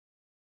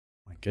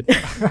Good.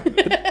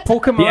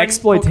 Pokemon. The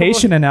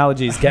exploitation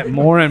analogies get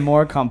more and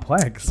more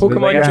complex.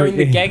 Pokemon joined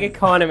the gig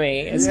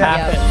economy. It's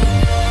happened.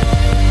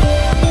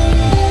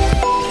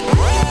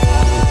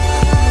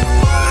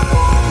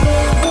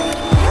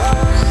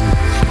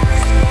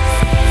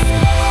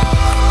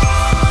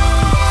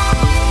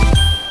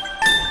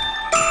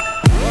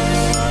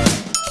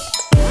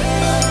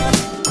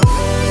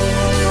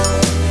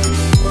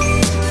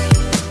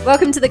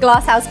 Welcome to the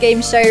Glasshouse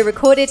Game Show,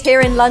 recorded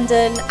here in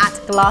London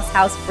at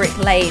Glasshouse Brick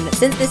Lane.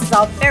 Since this is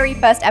our very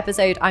first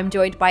episode, I'm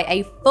joined by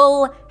a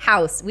full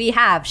house. We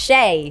have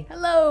Shay.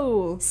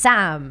 Hello.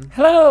 Sam.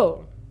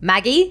 Hello.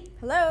 Maggie.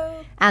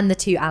 Hello. And the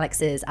two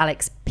Alexes,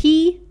 Alex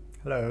P.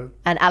 Hello.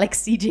 And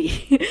Alex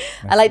CG.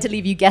 I like to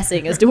leave you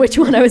guessing as to which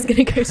one I was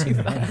going to go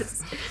to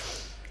first.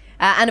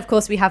 And of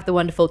course, we have the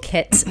wonderful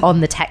Kit on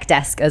the tech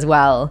desk as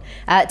well.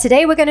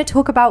 Today, we're going to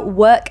talk about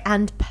work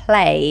and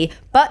play.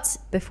 But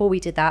before we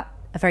did that,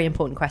 a very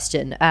important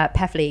question.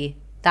 Peffley,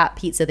 that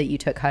pizza that you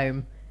took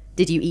home,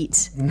 did you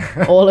eat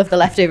all of the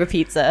leftover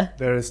pizza?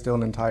 There is still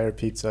an entire,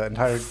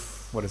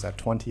 what is that,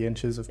 20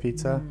 inches of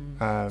pizza?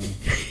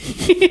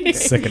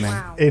 Sickening.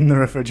 Wow. In the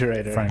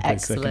refrigerator. Frankly,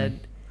 Excellent. sickening.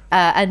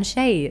 And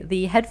Shay,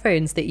 the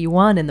headphones that you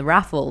won in the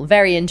raffle,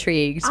 very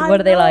intrigued. What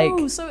are they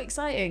like? So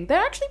exciting.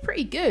 They're actually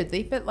pretty good.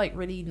 They fit like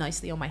really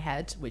nicely on my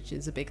head, which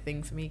is a big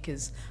thing for me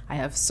because I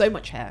have so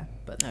much hair.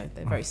 But no,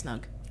 they're very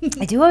snug.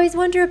 I do always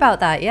wonder about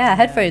that. Yeah,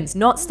 headphones,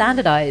 not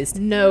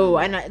standardized. No,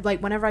 and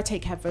whenever I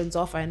take headphones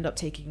off, I end up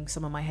taking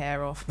some of my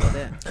hair off with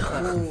it.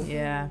 But,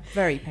 yeah,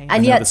 very painful.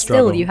 And know yet the still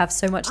struggle. you have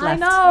so much I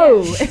left.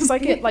 know. It's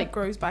like it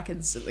grows back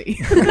instantly.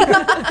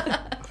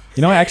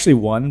 You know, I actually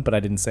won, but I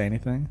didn't say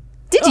anything.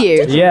 Did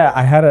you? Yeah,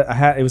 I had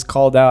it was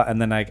called out,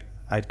 and then I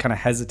kind of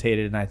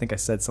hesitated, and I think I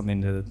said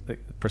something to the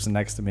person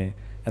next to me,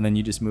 and then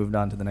you just moved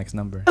on to the next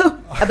number.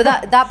 But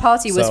that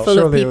party was So, full of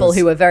surely it people was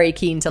who were very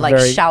keen to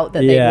shout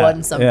that yeah, they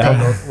won something.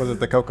 yeah. Was it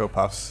the Cocoa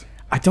Puffs?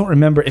 I don't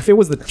remember. If it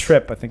was the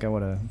trip, I think I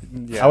would have.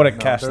 I would have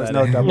cashed there was that.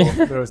 no in. double.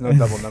 There was no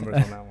double numbers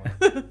on that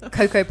one.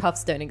 Cocoa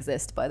Puffs don't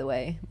exist, by the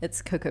way.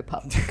 It's Cocoa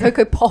Puffs.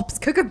 Cocoa Pops.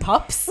 Cocoa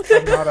Puffs.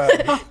 I'm not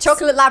a.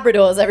 Chocolate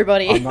Labradors,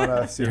 everybody. I'm not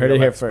a. You heard it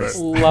here expert. first.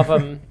 Love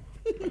them.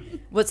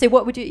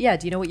 What would you? Yeah,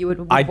 do you know what you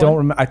would? I don't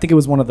remember. I think it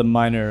was one of the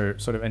minor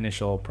sort of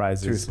initial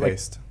prizes, like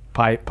Toothpaste.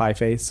 pie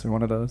face or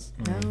one of those.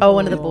 Oh,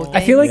 one of the board games.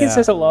 I feel like Yeah. it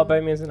says a lot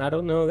about me as an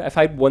adult now. If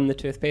I'd won the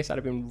toothpaste, I'd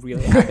have been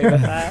really happy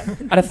with that.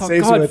 I'd have thought,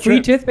 Saves you a God, free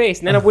trip.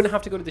 toothpaste. And then I wouldn't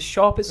have to go to the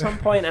shop at some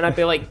point, and I'd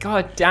be like,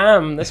 God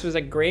damn, this was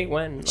a great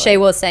win. Like, Shay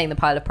was saying the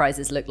pile of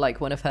prizes looked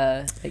like one of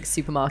her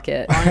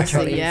supermarket Honestly,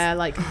 trolleys. yeah,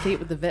 like complete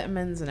with the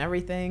vitamins and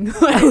everything.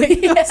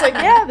 It's like,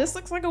 yeah, this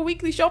looks like a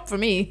weekly shop for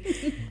me.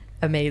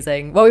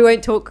 Amazing. Well, we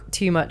won't talk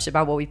too much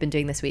about what we've been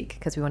doing this week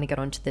because we want to get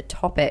on to the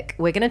topic.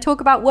 We're going to talk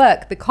about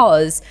work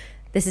because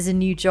this is a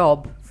new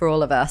job for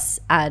all of us,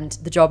 and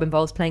the job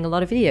involves playing a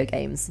lot of video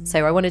games.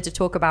 So I wanted to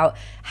talk about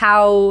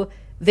how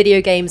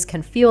video games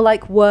can feel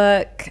like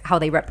work, how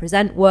they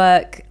represent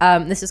work.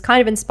 This was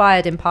kind of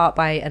inspired in part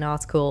by an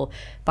article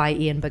by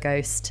Ian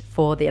Bogost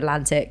for The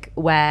Atlantic,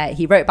 where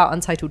he wrote about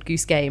Untitled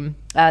Goose Game.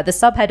 The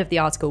subhead of the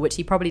article, which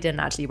he probably didn't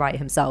actually write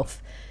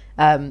himself,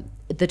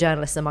 the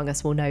journalists among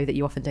us will know that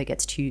you often don't get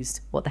to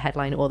choose what the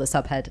headline or the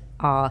subhead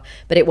are,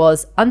 but it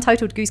was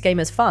Untitled Goose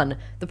Game is fun.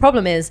 The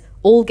problem is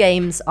all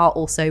games are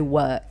also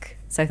work.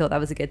 So I thought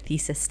that was a good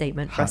thesis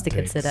statement for us to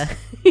takes. consider.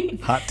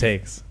 Hot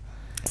takes.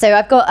 So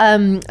I've got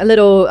a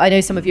little, I know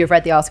some of you have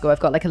read the article, I've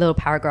got like a little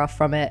paragraph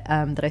from it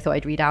that I thought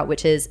I'd read out,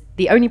 which is,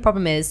 the only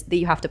problem is that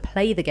you have to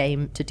play the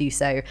game to do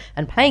so,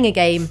 and playing a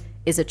game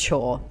is a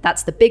chore.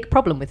 That's the big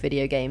problem with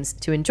video games.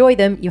 To enjoy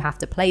them, you have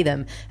to play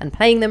them, and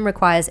playing them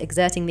requires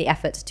exerting the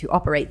effort to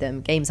operate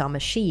them. Games are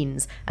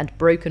machines, and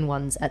broken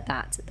ones at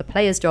that. The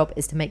player's job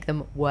is to make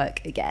them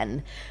work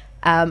again.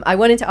 I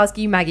wanted to ask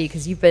you, Maggie,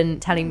 because you've been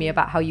telling me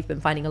about how you've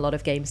been finding a lot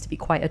of games to be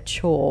quite a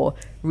chore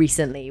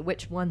recently.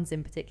 Which ones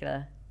in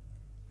particular?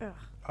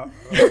 all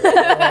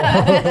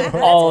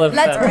of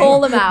Let's them.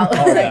 call them out.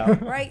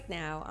 Right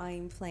now,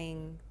 I'm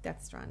playing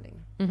Death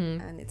Stranding,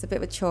 and it's a bit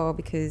of a chore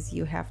because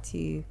you have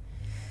to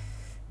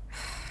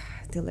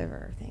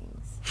deliver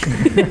things,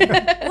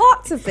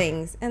 lots of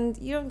things, and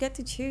you don't get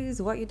to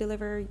choose what you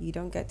deliver. You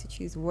don't get to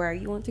choose where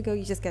you want to go.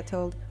 You just get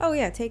told, "Oh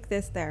yeah, take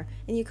this there,"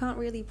 and you can't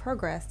really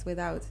progress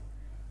without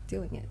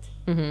doing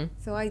it.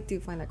 So I do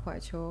find that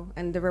quite a chore,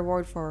 and the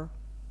reward for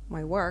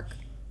my work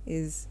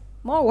is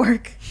more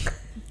work,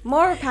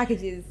 more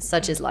packages.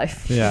 Such is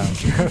life. Yeah.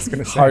 I was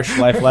gonna say. Harsh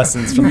life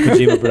lessons from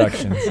Kojima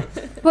Productions.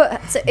 Well,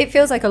 so it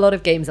feels like a lot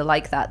of games are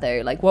like that,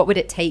 though. Like, what would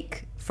it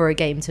take for a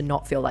game to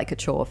not feel like a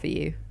chore for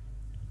you?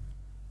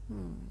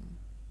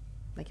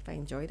 Like if I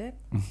enjoyed it.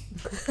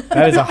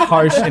 That is a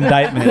harsh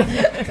indictment.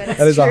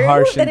 That is a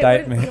harsh Then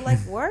indictment. It wouldn't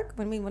feel like work.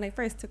 When I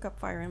first took up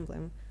Fire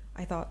Emblem,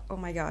 I thought, oh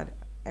my god,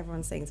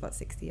 everyone's saying it's about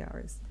 60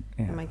 hours.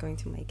 Yeah. Am I going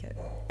to make it?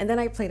 And then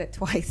I played it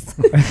twice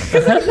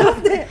because I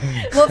loved it.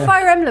 Well,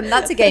 Fire Emblem,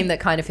 that's a game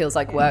that kind of feels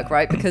like work,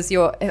 right? Because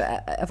you're,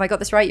 have I got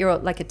this right? You're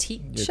like a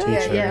teacher? You're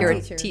a teacher. Yeah, You're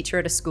yeah. a teacher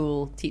at a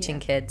school teaching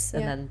Yeah. kids,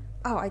 and Yeah. then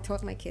Oh, I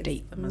taught my kids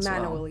Date them as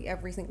well. manually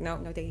every single.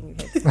 No dating your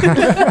kids.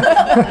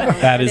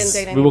 That didn't is,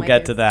 date any we of will my get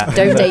kids. to that.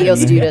 Don't date your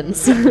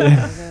students.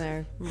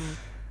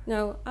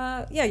 No,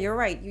 yeah, you're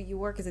right. You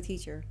work as a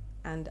teacher,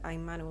 and I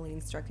manually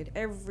instructed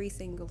every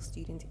single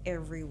student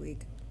every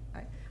week.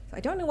 I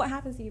don't know what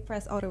happens if you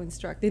press auto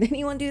instruct. Did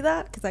anyone do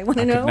that? Because I want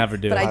to I could know. never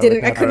do but it. I I didn't.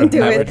 would I couldn't do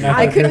never, it. never.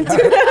 I couldn't do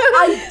it.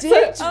 I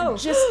did Oh.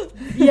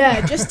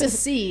 just to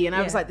see, and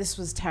I was Yeah. like, this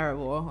was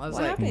terrible. I was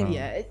What like, happened?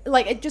 yeah,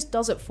 it just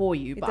does it for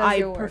you, but does I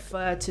your work.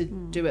 prefer to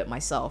do it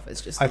myself.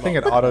 It's just I think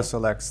it auto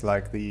selects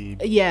like the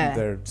Yeah.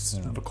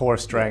 the core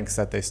strengths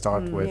that they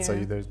start with, so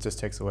Yeah. there just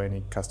takes away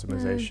any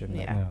customization.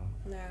 yeah. Yeah.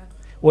 Yeah.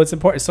 Well, it's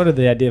important. It's sort of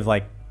the idea of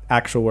like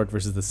actual work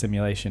versus the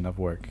simulation of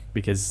work,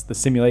 because the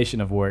simulation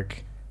of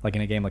work, like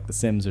in a game like The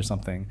Sims or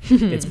something,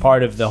 it's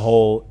part of the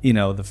whole,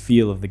 the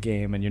feel of the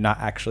game, and you're not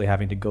actually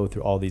having to go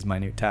through all these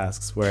minute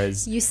tasks.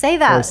 Whereas You say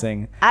that.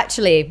 forcing,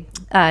 Actually,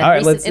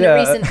 right, let's- in a yeah.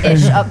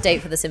 recent-ish update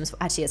for The Sims,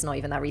 actually, it's not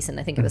even that recent.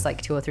 I think it was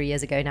like 2 or 3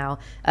 years ago now.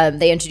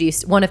 They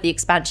introduced one of the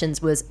expansions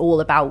was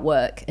all about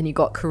work, and you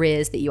got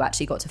careers that you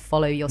actually got to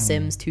follow your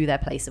Sims to their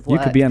place of you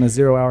work. could be on a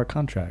 0-hour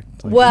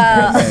contract. Like,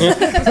 Well,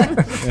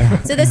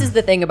 so this is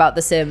the thing about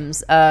The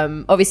Sims.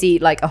 Obviously,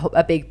 like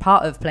a big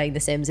part of playing The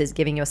Sims is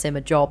giving your Sim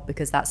a job,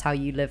 because that's how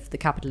you live the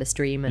capitalist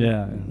dream and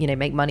Yeah.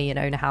 make money and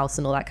own a house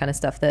and all that kind of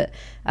stuff that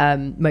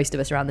most of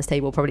us around this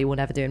table probably will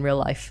never do in real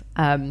life.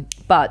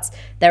 But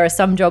there are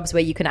some jobs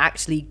where you can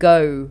actually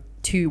go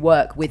to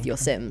work with your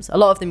Sims. A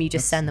lot of them you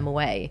just send them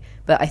away.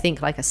 But I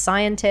think like a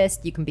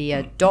scientist, you can be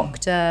a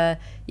doctor,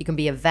 you can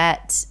be a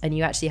vet, and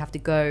you actually have to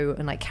go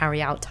and like carry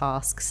out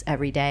tasks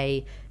every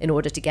day in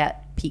order to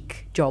get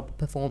peak job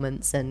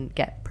performance and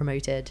get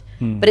promoted.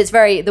 But it's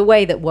the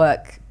way that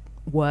work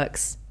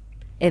works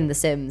in The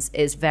Sims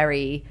is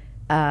very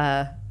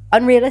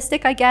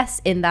unrealistic, I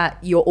guess, in that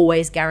you're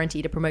always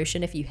guaranteed a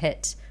promotion if you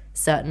hit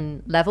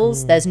certain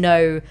levels. There's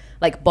no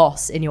like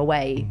boss in your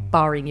way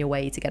barring your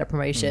way to get a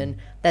promotion.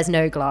 There's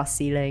no glass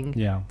ceiling.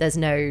 Yeah. There's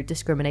no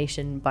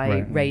discrimination by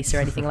Right. race or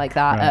anything like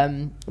that.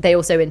 Right. They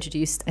also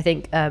introduced, I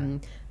think,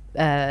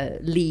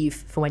 leave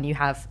for when you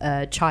have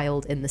a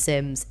child in The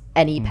Sims.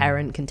 Any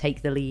parent can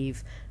take the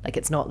leave. Like,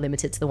 it's not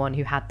limited to the one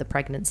who had the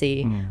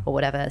pregnancy or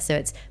whatever. So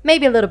it's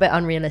maybe a little bit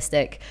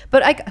unrealistic.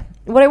 But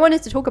what I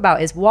wanted to talk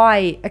about is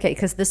why,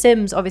 because The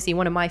Sims, obviously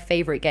one of my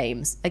favorite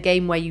games, a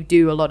game where you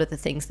do a lot of the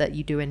things that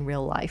you do in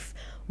real life.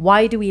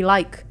 Why do we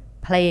like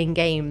playing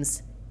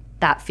games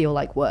that feel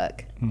like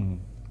work?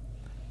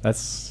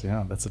 That's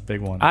a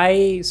big one.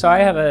 I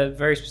have a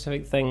very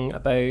specific thing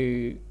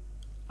about.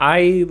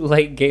 I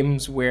like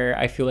games where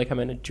I feel like I'm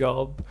in a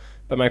job,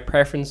 but my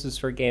preference is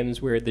for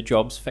games where the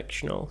job's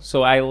fictional.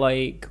 So I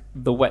like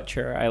The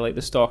Witcher, I like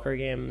the Stalker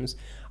games.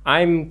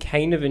 I'm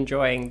kind of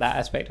enjoying that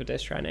aspect of Death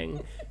Stranding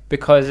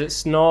because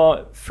it's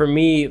not, for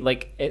me,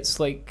 like, it's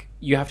like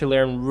you have to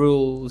learn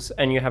rules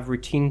and you have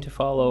routine to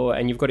follow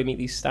and you've got to meet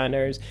these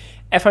standards.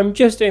 If I'm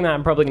just doing that,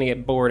 I'm probably going to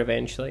get bored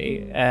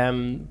eventually.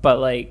 But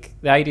like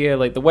the idea,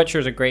 like The Witcher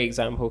is a great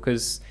example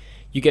because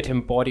you get to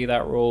embody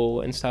that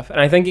role and stuff. And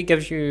I think it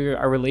gives you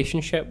a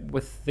relationship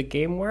with the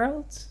game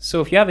world.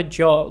 So if you have a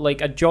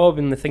job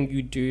and the thing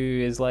you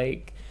do is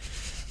like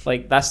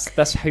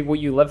that's how what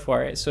you live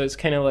for it. So it's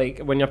kind of like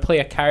when you play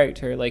a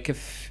character, like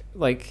if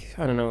like,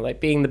 I don't know, like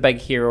being the big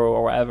hero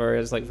or whatever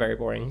is like very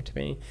boring to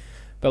me.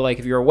 But like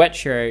if you're a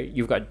Witcher,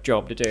 you've got a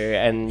job to do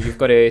and you've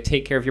got to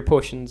take care of your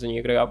potions and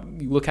you've got to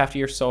look after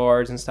your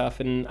swords and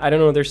stuff. And I don't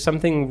know, there's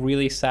something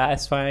really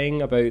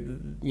satisfying about,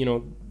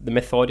 the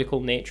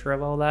methodical nature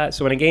of all that.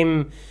 So when a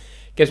game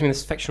gives me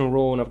this fictional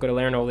role and I've got to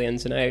learn all the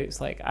ins and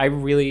outs, like I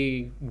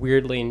really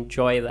weirdly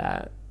enjoy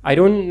that. I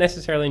don't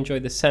necessarily enjoy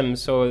The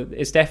Sims, so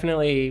it's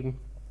definitely,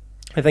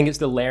 I think it's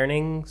the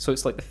learning. So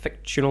it's like the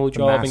fictional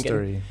job and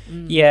Mastery.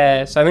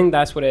 yeah, so I think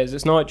that's what it is.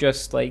 It's not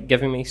just like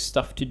giving me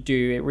stuff to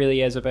do. It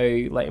really is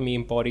about letting me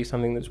embody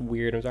something that's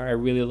weird. I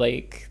really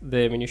like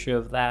the minutiae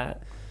of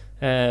that.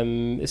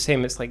 The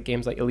same, it's like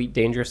games like Elite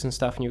Dangerous and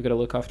stuff, and you've got to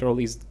look after all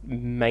these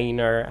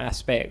minor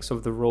aspects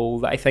of the role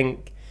that I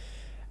think,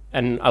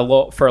 and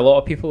for a lot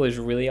of people is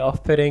really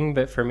off-putting,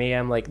 but for me,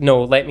 I'm like,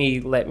 no, let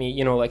me,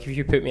 like if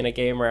you put me in a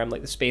game where I'm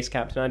like the space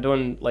captain, I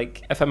don't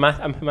like, if a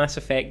Mass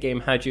Effect game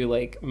had you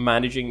like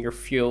managing your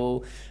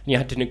fuel and you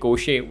had to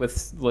negotiate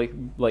with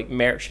like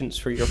merchants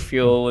for your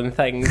fuel and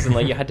things, and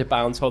like you had to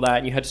balance all that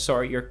and you had to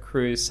sort out your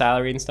crew's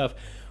salary and stuff.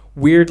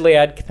 Weirdly,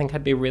 I think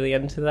I'd be really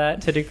into that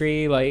to a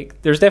degree.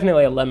 Like, there's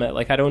definitely a limit.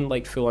 Like, I don't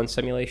like full-on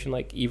simulation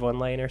like EVE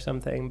Online or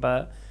something,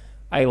 but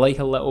I like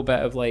a little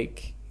bit of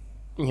like,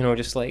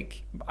 just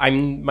like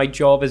my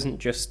job isn't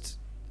just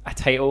a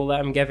title that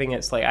I'm giving.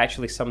 It's like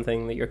actually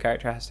something that your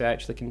character has to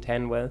actually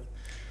contend with.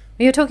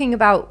 You're talking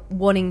about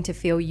wanting to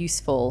feel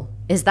useful.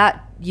 Is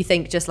that, you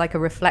think, just like a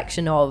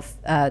reflection of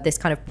this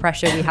kind of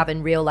pressure we have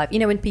in real life?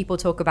 When people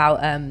talk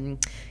about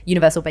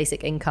universal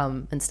basic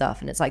income and stuff,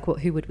 and it's like,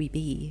 who would we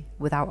be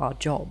without our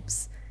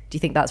jobs? Do you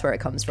think that's where it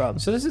comes from?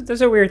 So this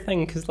is a weird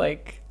thing because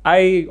like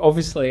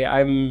I'm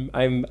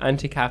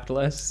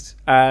anti-capitalist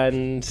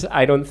and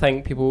I don't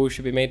think people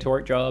should be made to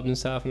work jobs and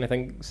stuff, and I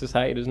think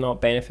society does not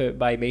benefit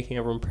by making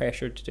everyone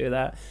pressured to do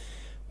that.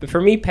 But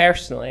for me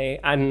personally,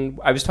 and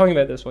I was talking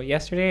about this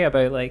yesterday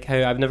about like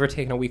how I've never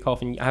taken a week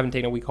off, and I haven't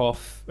taken a week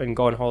off and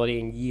gone on holiday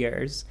in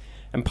years,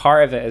 and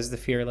part of it is the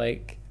fear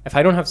like if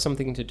I don't have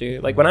something to do,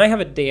 like when I have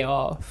a day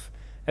off,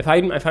 if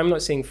I'm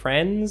not seeing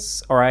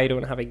friends or I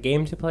don't have a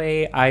game to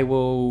play, I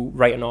will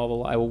write a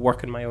novel. I will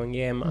work on my own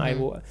game.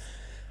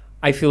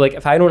 I feel like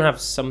if I don't have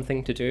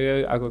something to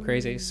do, I'll go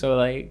crazy. So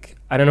like,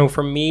 I don't know,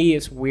 for me,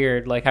 it's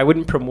weird. Like I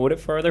wouldn't promote it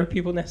for other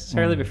people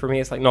necessarily, but for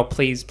me, it's like, no,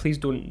 please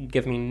don't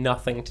give me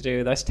nothing to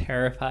do. That's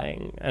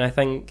terrifying. And I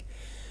think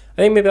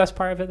maybe that's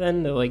part of it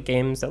then, the like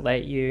games that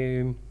let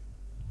you,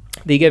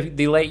 they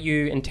let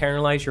you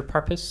internalize your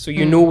purpose. So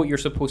you know what you're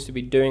supposed to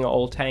be doing at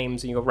all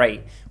times, and you go,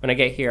 right, when I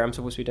get here, I'm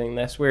supposed to be doing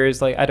this.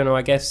 Whereas like, I don't know,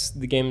 I guess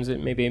the games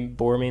that maybe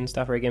bore me and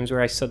stuff are games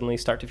where I suddenly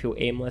start to feel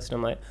aimless and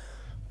I'm like,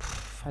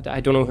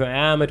 I don't know who I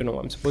am. I don't know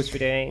what I'm supposed to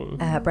be doing.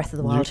 Breath of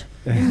the Wild.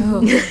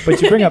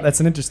 But you bring up, that's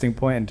an interesting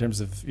point in terms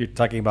of you're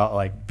talking about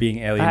like being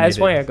alienated. That's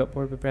why I got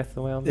bored with Breath of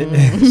the Wild.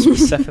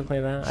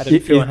 Specifically that. I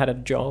didn't feel I had a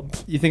job.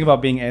 You think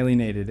about being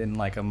alienated in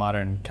like a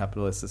modern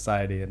capitalist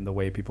society and the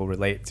way people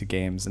relate to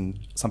games, and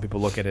some people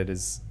look at it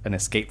as an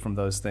escape from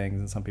those things,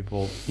 and some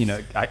people,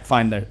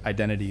 find their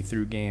identity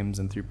through games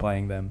and through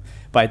playing them.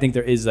 But I think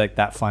there is like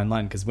that fine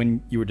line, because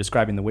when you were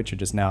describing The Witcher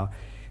just now,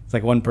 it's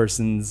like one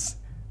person's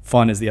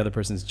fun is the other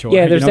person's chore.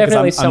 Yeah, there's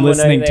definitely I'm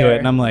listening out to there. it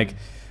and I'm like,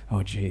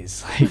 oh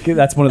geez, like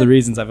that's one of the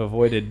reasons I've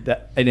avoided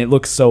that. And it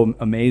looks so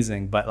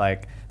amazing, but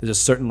like there's a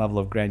certain level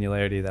of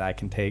granularity that I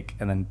can take,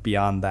 and then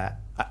beyond that,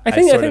 I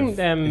think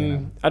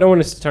I don't want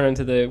us to turn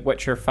into the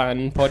Witcher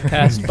fan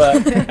podcast, but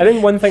I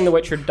think one thing The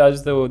Witcher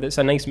does though that's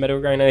a nice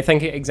middle ground, and I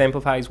think it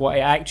exemplifies what I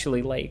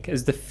actually like,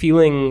 is the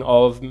feeling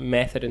of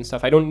method and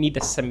stuff. I don't need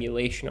a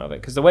simulation of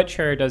it, because The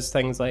Witcher does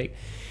things like,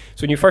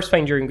 so when you first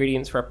find your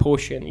ingredients for a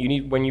potion,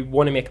 when you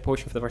want to make a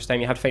potion for the first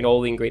time, you have to find all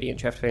the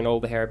ingredients, you have to find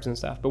all the herbs and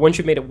stuff. But once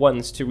you've made it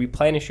once, to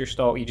replenish your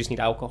stock, you just need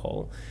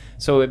alcohol.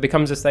 So it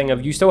becomes this thing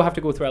of you still have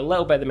to go through a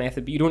little bit of the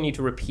method, but you don't need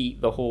to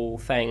repeat the whole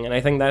thing. And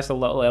I think that's a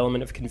little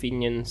element of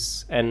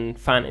convenience and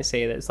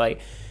fantasy that's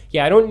like,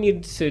 yeah, I don't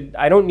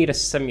need a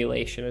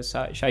simulation as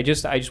such. I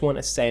just want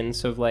a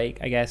sense of like,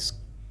 I guess,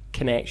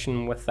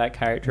 connection with that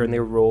character and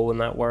their role in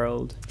that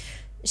world.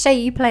 Shay,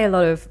 you play a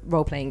lot of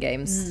role-playing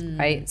games,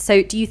 right?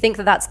 So do you think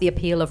that that's the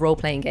appeal of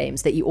role-playing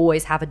games, that you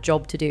always have a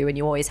job to do and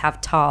you always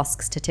have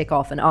tasks to tick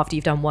off, and after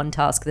you've done one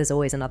task, there's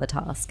always another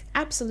task?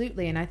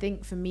 Absolutely. And I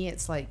think for me,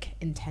 it's like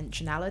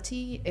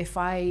intentionality. If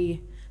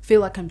I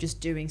feel like I'm just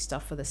doing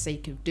stuff for the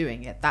sake of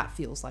doing it, that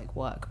feels like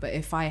work. But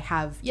if I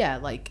have,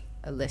 like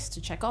a list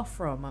to check off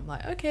from, I'm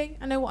like, okay,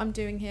 I know what I'm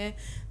doing here.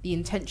 The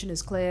intention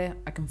is clear.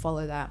 I can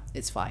follow that.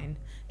 It's fine.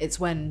 It's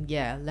when,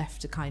 left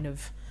to kind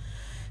of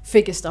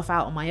figure stuff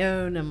out on my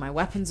own, and my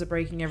weapons are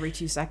breaking every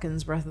 2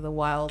 seconds. Breath of the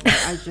Wild,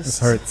 like, I just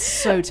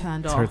so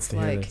turned off. Hurts to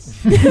hear like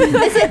this.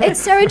 It's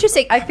so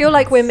interesting. I feel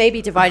like we're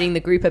maybe dividing the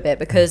group a bit,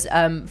 because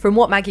from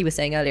what Maggie was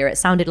saying earlier, it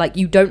sounded like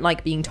you don't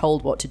like being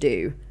told what to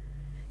do.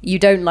 You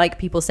don't like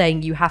people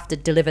saying you have to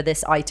deliver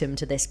this item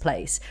to this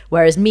place.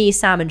 Whereas me,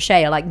 Sam, and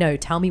Shay are like, no,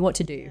 tell me what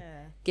to do.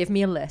 Give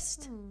me a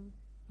list.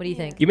 What do you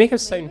think? You make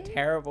us sound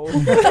terrible.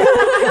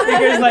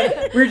 Because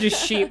like, we're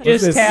just sheep.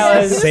 Just tell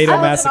us.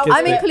 Sadomasochistic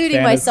I'm including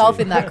fantasy.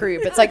 myself in that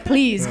group. It's like,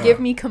 please give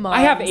me commands.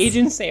 I have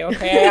agency,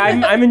 okay?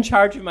 I'm in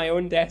charge of my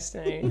own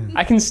destiny.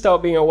 I can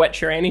stop being a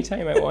Witcher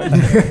anytime I want.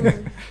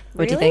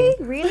 What do you think?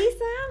 Really,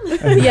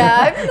 Sam?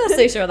 Yeah, I'm not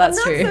so sure that's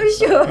Not true.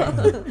 so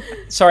sure.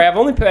 Sorry, I've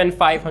only put in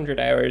 500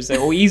 hours. It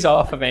will ease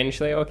off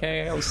eventually,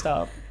 okay? I'll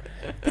stop.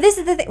 But this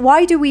is the thing.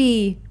 Why do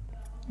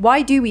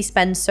we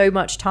spend so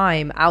much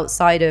time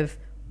outside of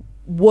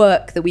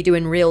work that we do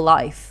in real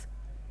life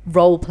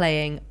role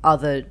playing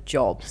other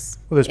jobs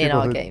Well, there's in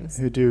people our games?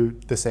 who do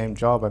the same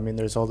job. I mean,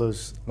 there's all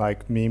those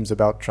like memes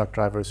about truck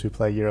drivers who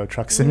play Euro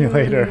Truck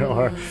Simulator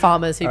or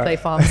Farmers who play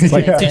farmers.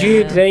 Like,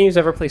 Simulator. Did any of you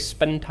ever play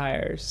Spin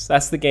Tires?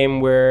 That's the game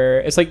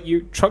where it's like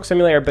you Truck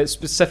Simulator, but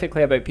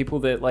specifically about people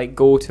that like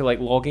go to like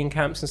logging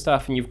camps and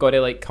stuff, and you've got to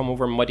like come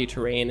over muddy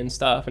terrain and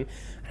stuff. And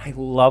I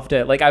loved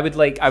it. Like I would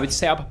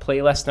set up a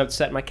playlist and I would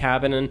sit in my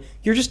cabin, and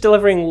you're just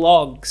delivering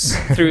logs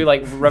through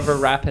like river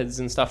rapids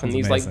and stuff, and That's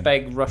these amazing. like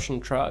big Russian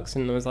trucks.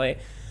 And I was like,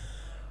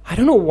 I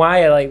don't know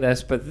why I like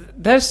this,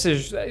 but this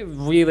is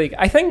really.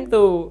 I think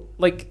though,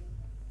 like,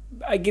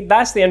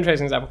 that's the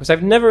interesting example, because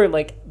I've never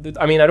like.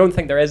 I mean, I don't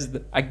think there is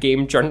a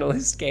game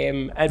journalist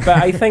game, but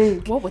I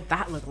think. what would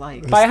that look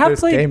like? But I have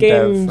There's played game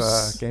dev,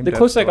 games. game The dev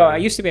closest I got, story. I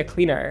used to be a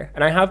cleaner,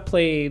 and I have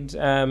played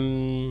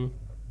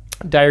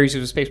Diaries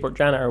of a Spaceport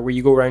Janitor, where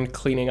you go around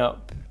cleaning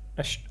up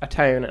a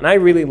town, and I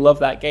really love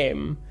that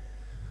game.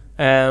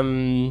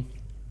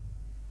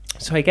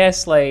 So I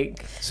guess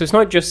like, so it's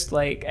not just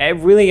like, it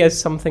really is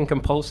something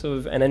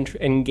compulsive and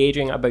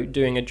engaging about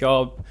doing a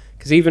job.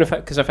 Because even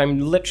if I'm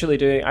literally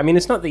doing, I mean,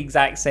 it's not the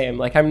exact same.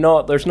 Like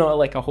there's not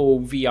like a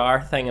whole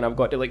VR thing, and I've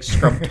got to like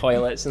scrub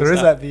toilets and There is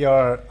stuff. that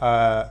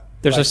VR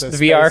There's like, just the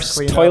the VR space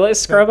cleanup toilet thing.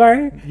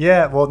 scrubber.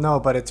 Yeah, well, no,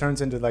 but it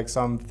turns into like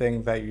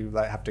something that you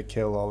like have to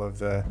kill all of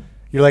the.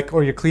 You're like,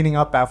 or you're cleaning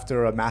up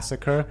after a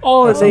massacre.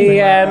 Oh, or something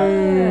the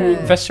like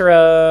that.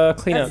 viscera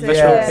cleanup. That's it.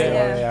 Visceral Yeah,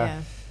 cleanup.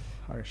 yeah.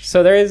 Harsh.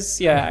 So there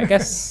is, yeah, I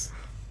guess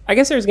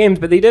there's games,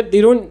 but they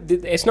don't.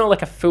 It's not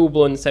like a full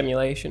blown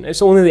simulation.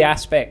 It's only the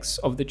aspects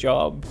of the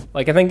job.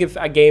 Like I think if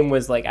a game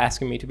was like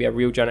asking me to be a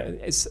real janitor,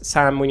 it's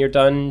Sam. When you're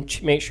done,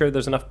 make sure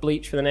there's enough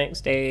bleach for the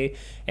next day.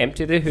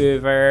 Empty the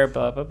Hoover.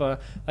 Blah blah blah.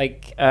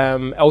 Like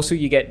also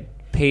you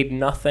get paid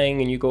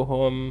nothing and you go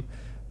home.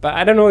 But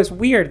I don't know. It's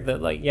weird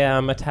that like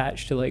I'm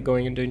attached to like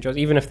going and doing jobs,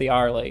 even if they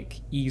are like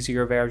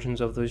easier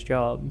versions of those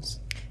jobs.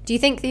 Do you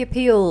think the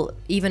appeal,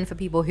 even for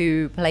people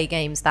who play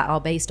games that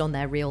are based on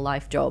their real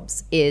life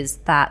jobs, is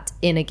that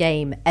in a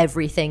game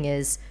everything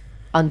is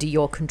under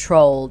your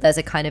control? There's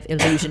a kind of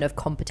illusion of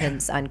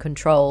competence and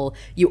control.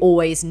 You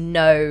always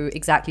know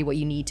exactly what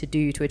you need to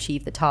do to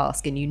achieve the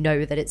task, and you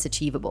know that it's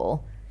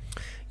achievable.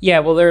 Yeah,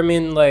 well, I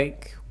mean,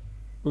 like,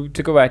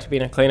 to go back to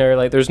being a cleaner,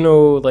 like, there's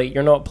no, like,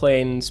 you're not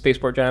playing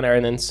Spaceport Janitor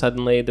and then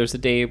suddenly there's a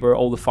day where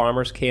all the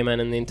farmers came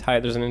in and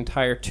there's an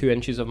entire 2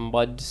 inches of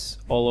mud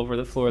all over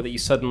the floor that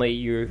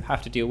you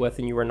have to deal with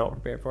and you were not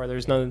prepared for.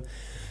 There's none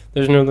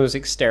of those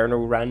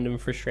external random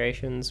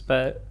frustrations.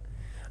 But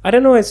I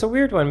don't know, it's a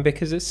weird one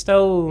because you're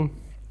still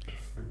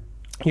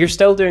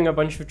doing a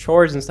bunch of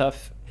chores and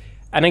stuff.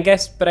 And I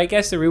guess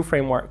the real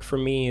framework for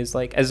me is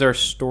like, is there a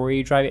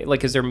story driving?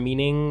 Like, is there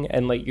meaning?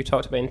 And like you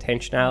talked about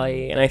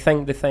intentionality, and I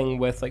think the thing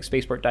with like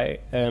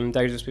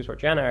Diaries of Spaceport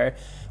Janitor,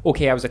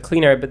 okay, I was a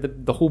cleaner,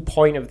 but the whole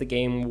point of the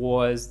game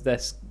was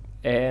this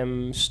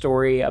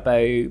story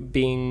about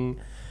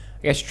being,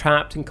 I guess,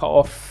 trapped and cut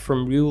off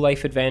from real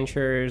life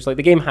adventures. Like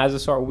the game has a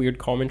sort of weird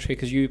commentary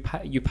because you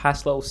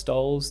pass little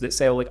stalls that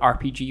sell like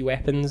RPG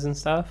weapons and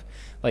stuff,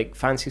 like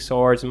fancy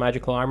swords and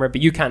magical armor, but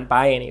you can't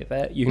buy any of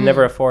it. You can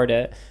never afford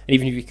it, and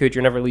even if you could,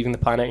 you're never leaving the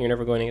planet. You're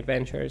never going on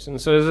adventures.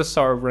 And so there's this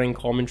sort of running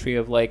commentary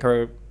of like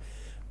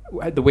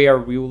the way our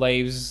real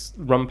lives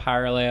run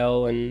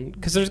parallel, and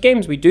because there's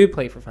games we do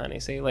play for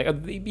fantasy, like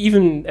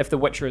even if The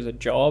Witcher is a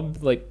job,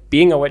 like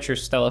being a Witcher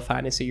is still a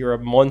fantasy. You're a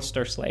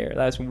monster slayer.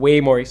 That's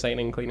way more exciting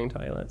than cleaning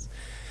toilets.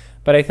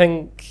 But I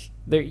think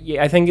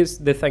it's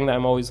the thing that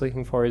I'm always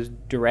looking for is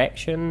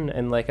direction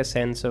and like a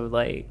sense of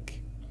like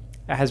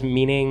it has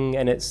meaning.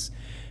 And it's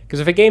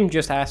because if a game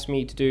just asked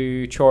me to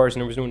do chores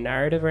and there was no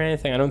narrative or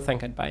anything, I don't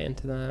think I'd buy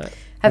into that.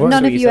 Have What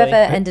none so of you easily. ever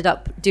ended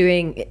up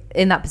doing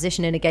in that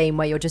position in a game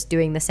where you're just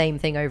doing the same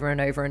thing over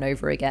and over and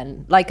over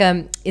again? Like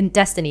in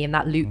Destiny, in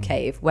that loot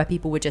cave where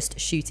people were just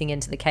shooting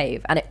into the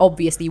cave, and it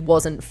obviously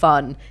wasn't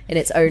fun in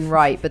its own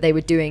right, but they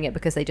were doing it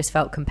because they just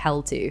felt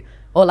compelled to.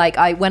 Or like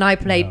when I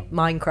played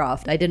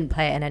Minecraft, I didn't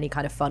play it in any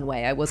kind of fun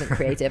way. I wasn't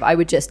creative. I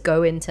would just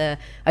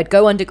I'd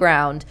go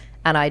underground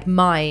and I'd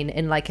mine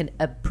in like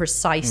a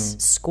precise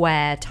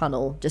square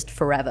tunnel just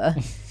forever.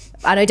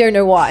 And I don't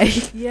know why.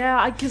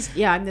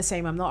 I'm the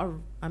same. I'm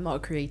not a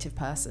creative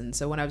person.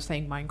 So when I was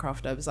playing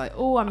Minecraft, I was like,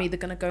 oh, I'm either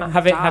gonna go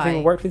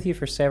Having worked with you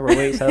for several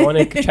weeks, I want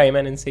to chime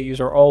in and say you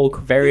are all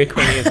very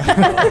creative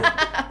people.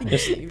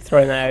 Just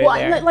throwing that out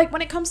there. Like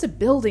when it comes to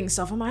building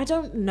stuff, I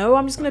don't know.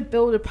 I'm just gonna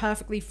build a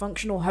perfectly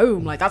functional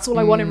home. Like that's all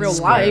I want in real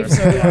life.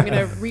 So I'm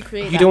gonna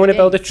recreate. You don't want to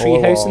build a Four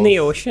treehouse in the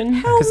walls. ocean?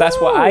 Because that's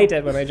what I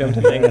did when I jumped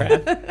in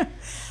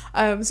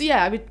Minecraft. So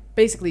yeah, I would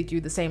basically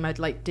do the same. I'd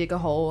like dig a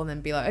hole and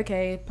then be like,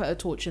 okay, put a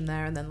torch in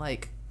there, and then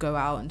like go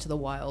out into the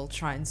wild,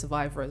 try and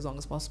survive for as long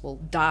as possible,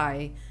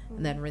 die,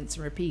 and then rinse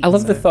and repeat. I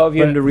love the thought of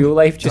you in the real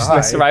life just in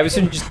a Die. survival.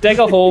 So just dig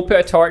a hole, put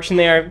a torch in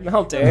there.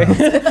 I'll do.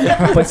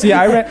 But see,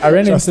 I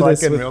ran Just into like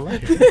this in with, real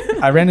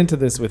life. I ran into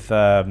this with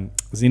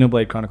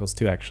Xenoblade Chronicles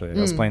 2, actually.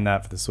 I was playing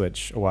that for the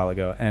Switch a while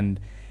ago, and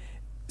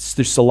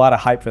there's a lot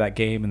of hype for that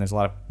game, and there's a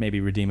lot of maybe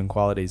redeeming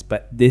qualities,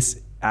 but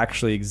this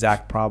actually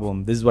exact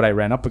problem, this is what I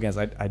ran up against.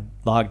 I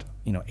logged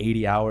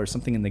 80 hours,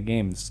 something in the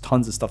game. There's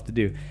tons of stuff to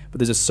do, but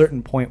there's a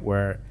certain point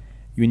where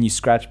when you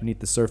scratch beneath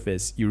the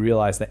surface, you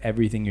realize that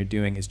everything you're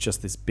doing is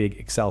just this big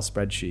Excel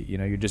spreadsheet.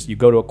 You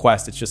go to a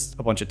quest, it's just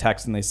a bunch of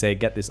text, and they say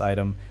get this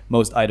item.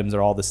 Most items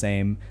are all the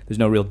same. There's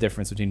no real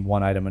difference between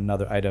one item and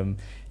another item.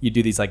 You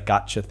do these like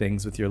gotcha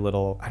things with your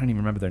little, I don't even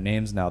remember their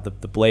names now, the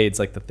blades,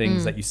 like the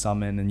things that you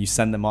summon, and you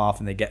send them off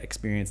and they get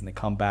experience and they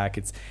come back.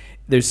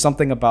 There's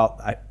something about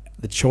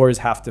the chores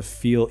have to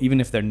feel, even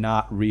if they're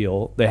not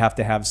real, they have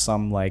to have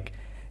some like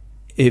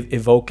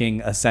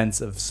evoking a sense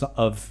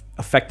of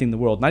affecting the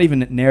world. Not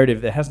even a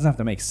narrative. It doesn't have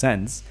to make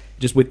sense.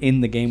 Just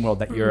within the game world,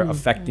 that you're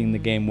affecting the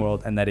game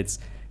world and that it's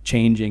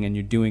changing and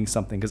you're doing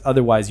something. Because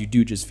otherwise, you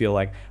do just feel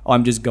like, oh,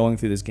 I'm just going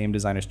through this game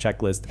designer's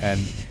checklist.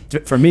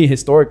 And for me,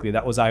 historically,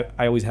 that was I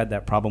always had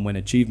that problem when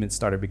achievements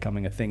started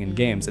becoming a thing in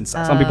games. And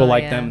some people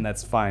like them, and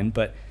that's fine.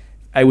 But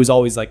I was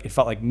always like, it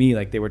felt like me,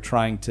 like they were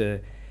trying to,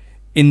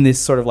 in this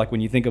sort of like when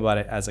you think about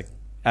it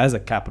as a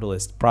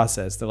capitalist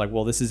process, they're like,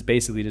 well, this is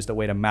basically just a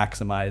way to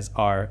maximize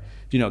our,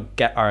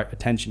 get our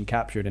attention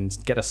captured and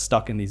get us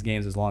stuck in these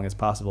games as long as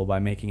possible by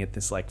making it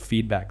this like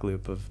feedback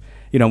loop of,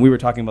 we were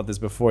talking about this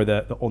before,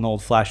 an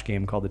old Flash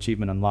game called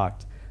Achievement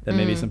Unlocked. that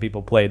maybe some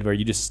people played, where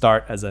you just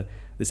start as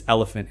this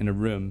elephant in a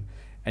room,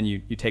 and you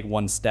take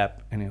one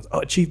step, and it goes, oh,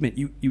 achievement,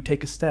 you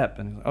take a step,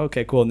 and like,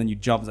 okay, cool, and then you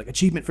jump, it's like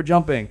achievement for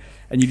jumping,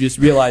 and you just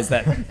realize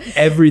that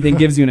everything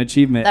gives you an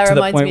achievement That to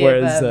the reminds point me where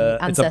of, it's like a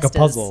Ancestors.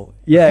 puzzle.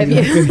 Yeah, Have you-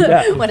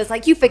 exactly, yeah. when it's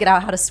like you figured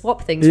out how to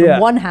swap things Yeah.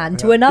 from one hand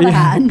to another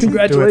hand.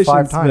 Congratulations. Do it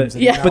 5 times.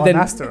 And Yeah. you're But now then a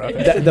master of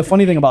it. the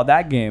funny thing about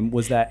that game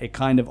was that it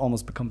kind of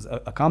almost becomes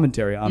a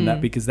commentary on that,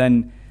 because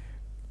then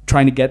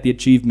trying to get the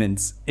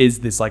achievements is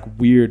this like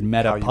weird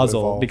meta How you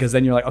puzzle, evolve. because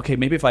then you're like, okay,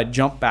 maybe if I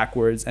jump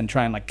backwards and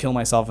try and like kill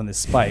myself on this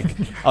spike,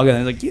 I'll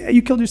get like, yeah,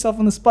 you killed yourself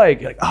on the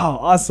spike. You're like, oh,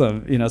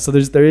 awesome. You know, so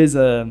there is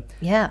a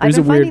Yeah, I've there's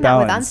been a weird finding that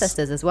with balance.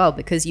 Ancestors as well,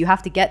 because you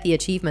have to get the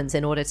achievements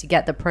in order to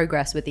get the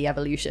progress with the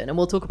evolution. And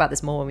we'll talk about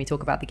this more when we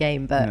talk about the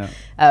game. But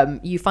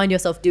you find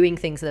yourself doing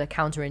things that are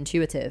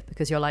counterintuitive,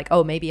 because you're like,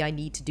 oh, maybe I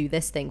need to do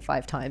this thing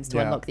 5 times to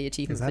Yeah. unlock the Is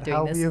achievement for that doing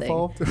how this we thing.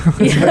 evolved?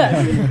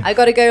 Yeah. I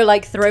got to go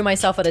like throw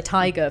myself at a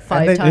tiger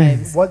 5 times.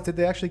 What did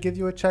they actually give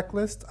you a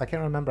checklist? I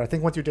can't remember. I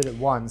think once you did it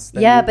once.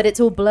 then Yeah, you- but it's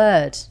all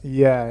blurred.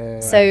 yeah.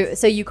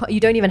 So you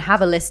don't even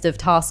have a list of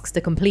tasks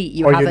to complete.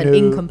 You Or have you an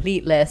knew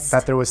incomplete list.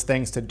 that there was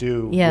things to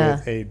do Yeah.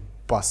 with a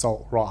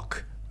basalt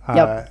rock,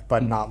 Yep.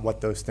 but not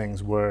what those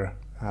things were.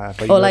 But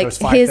you Or know like there's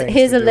 5 here's things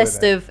here's to a do with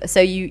list it. of,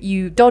 so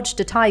you dodged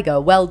a tiger,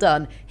 well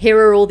done. Here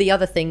are all the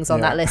other things on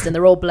Yeah. that list, and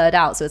they're all blurred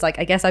out. So it's like,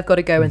 I guess I've got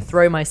to go and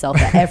throw myself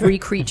at every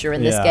creature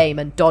in this Yeah. game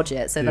and dodge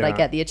it, so that I Yeah.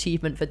 get the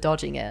achievement for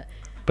dodging it.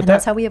 But And that-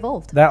 that's how we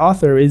evolved. That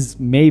author is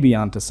maybe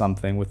onto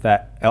something with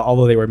that,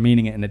 although they were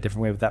meaning it in a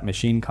different way with that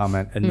machine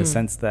comment, in the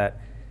sense that,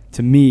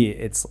 to me,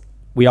 it's,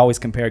 we always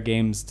compare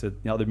games to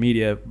other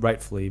media,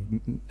 rightfully,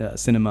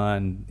 cinema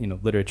and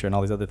literature and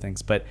all these other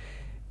things, but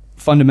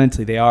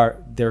fundamentally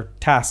they're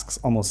tasks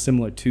almost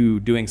similar to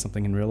doing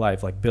something in real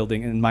life, like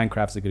building, and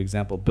Minecraft's a good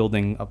example,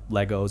 building up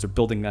Legos or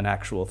building an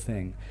actual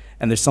thing.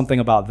 And there's something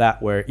about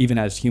that where even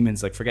as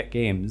humans, like forget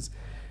games,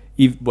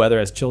 whether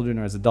as children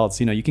or as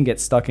adults, you can get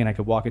stuck in. I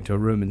could walk into a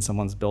room and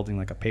someone's building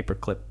like a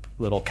paperclip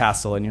little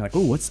castle, and you're like,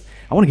 "Oh,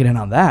 I want to get in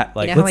on that."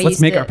 Like, You know how I let's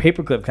used make to- our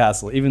paperclip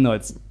castle, even though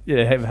it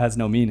has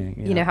no meaning.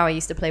 You know how I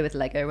used to play with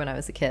Lego when I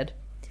was a kid?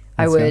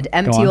 I Let's would go.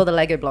 empty Go on. all the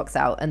Lego blocks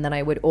out, and then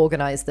I would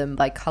organize them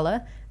by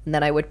color, and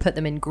then I would put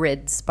them in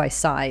grids by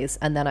size,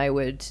 and then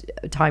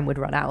time would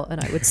run out, and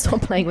I would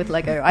stop playing with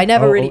Lego. I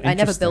never I never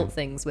interesting. built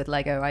things with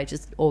Lego. I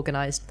just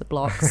organized the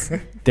blocks.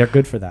 They're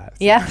good for that.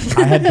 Yeah.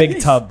 I had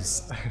big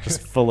tubs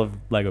just full of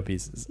Lego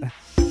pieces.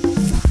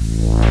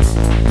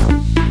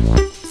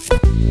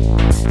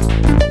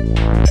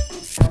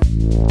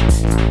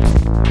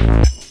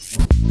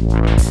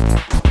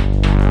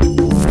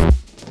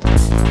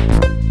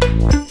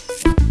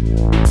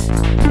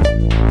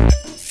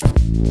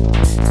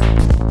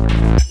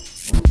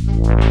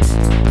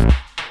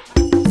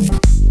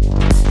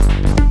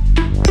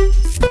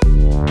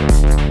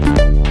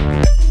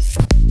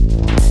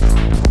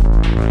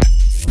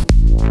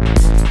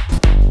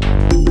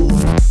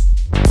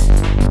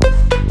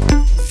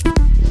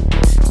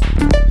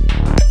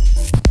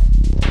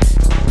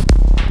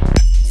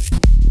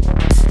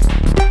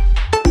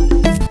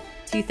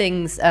 Two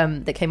things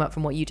that came up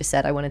from what you just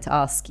said I wanted to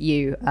ask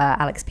you,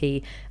 Alex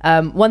P.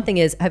 One thing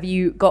is, have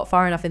you got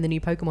far enough in the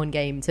new Pokemon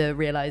game to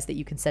realize that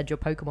you can send your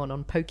Pokemon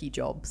on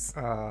Pokejobs?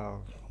 Oh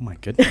my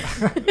goodness.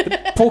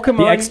 Pokemon.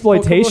 The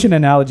exploitation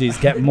analogies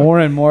get more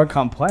and more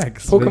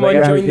complex. Pokemon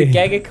Like, joined the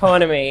gig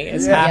economy.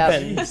 It's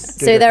happened.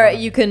 So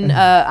you can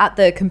at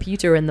the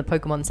computer in the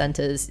Pokemon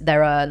centers,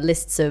 there are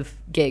lists of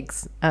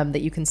gigs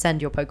that you can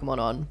send your Pokemon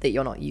on that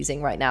you're not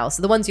using right now.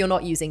 So the ones you're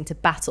not using to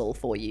battle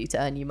for you to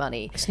earn you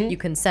money, you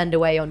can send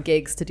away on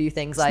gigs to do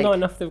things It's like not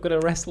enough. They've got to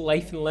wrestle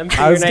life and limb.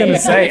 I was gonna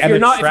say, if and you're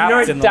they're not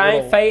trapped in the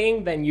little-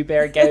 fighting, then you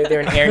better get out there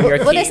and earn your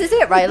well, keep. this is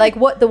it, right? Like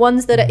the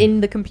ones that are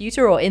in the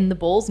computer or in the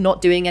balls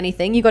not doing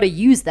anything, you got to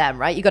use them,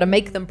 right? You got to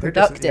make them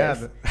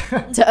productive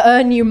to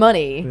earn you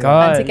money and to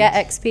God. get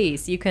XP.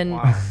 So you can.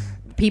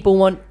 People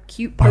want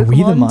cute Are we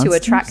the Pokemon to monsters?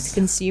 attract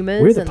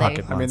consumers. We're the and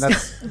pocket I mean,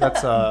 monsters.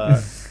 that's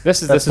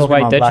This is That's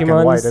why Pokemon Black and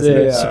Digimon's White, isn't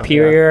the it? Yeah.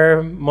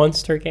 superior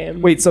monster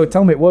game. Wait, so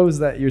tell me, what was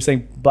that? You were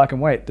saying Black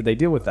and White. Did they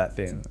deal with that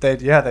theme? they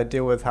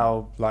deal with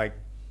how like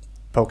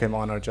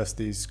Pokemon are just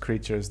these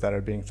creatures that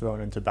are being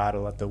thrown into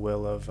battle at the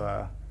will of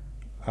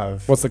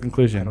What's the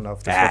conclusion? I don't know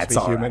if they're supposed to it's be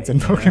all humans right. in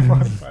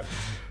Pokemon, but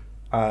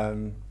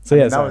So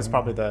yeah, that sorry. was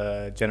probably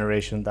the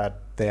generation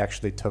that they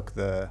actually took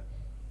the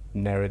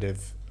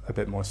narrative a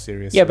bit more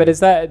seriously. Yeah, but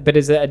is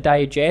it a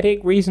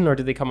diegetic reason, or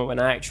did they come up with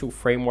an actual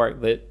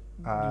framework that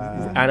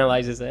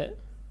analyzes it?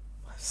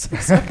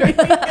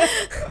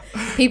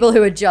 People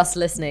who are just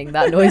listening,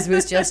 that noise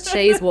was just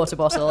Shay's water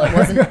bottle. It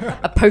wasn't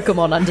a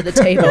Pokemon under the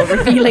table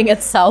revealing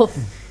itself.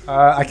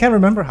 I can't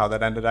remember how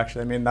that ended.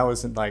 Actually, I mean that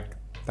was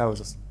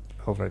just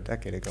over a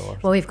decade ago. Or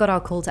Well, we've got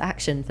our call to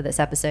action for this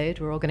episode.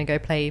 We're all going to go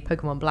play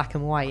Pokemon Black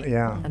and White.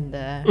 Yeah. And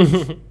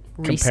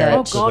Oh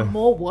research. God,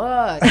 more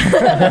work.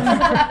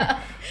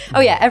 Oh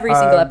yeah, every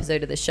single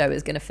episode of this show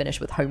is going to finish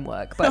with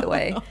homework. By the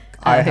way,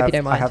 I hope you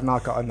don't mind. I have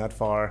not gotten that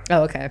far.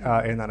 Oh, okay.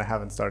 In that I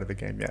haven't started the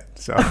game yet.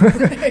 So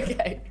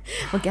Okay.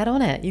 Well, get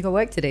on it. You got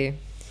work to do.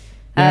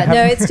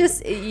 No, it's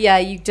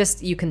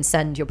just you can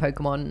send your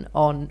Pokemon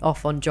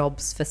off on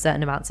jobs for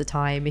certain amounts of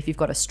time. If you've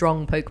got a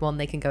strong Pokemon,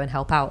 they can go and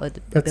help out at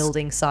a That's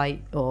building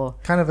site or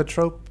kind of a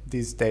trope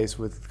these days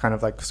with kind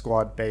of like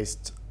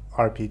squad-based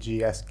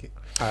RPG-esque.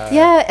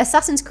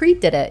 Assassin's Creed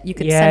did it. You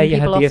could Yeah, send you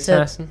had people the off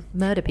assassin. to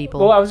murder people.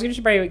 Well, I was going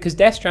to bring because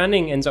Death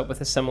Stranding ends up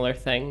with a similar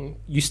thing.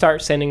 You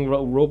start sending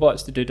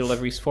robots to do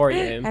deliveries for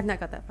you, I've not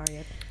got that far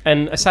yet.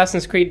 and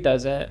Assassin's Creed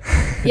does it.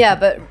 yeah,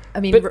 but I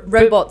mean, But-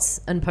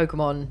 robots and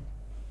Pokemon,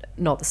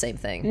 not the same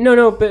thing.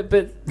 No, but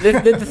the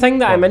thing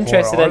that I'm Or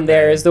interested are in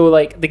there they? is though,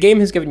 like the game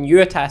has given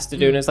you a task to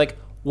do, and it's like,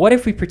 what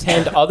if we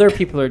pretend other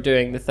people are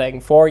doing the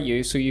thing for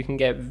you, so you can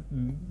get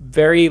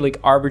very like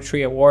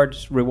arbitrary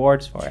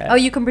rewards for it? Oh,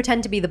 you can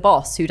pretend to be the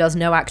boss who does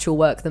no actual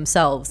work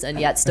themselves and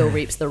yet still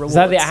reaps the rewards.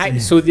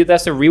 Is that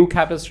that's a real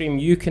capital stream?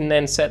 You can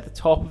then sit at the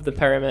top of the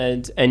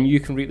pyramid, and you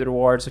can reap the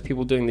rewards of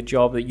people doing the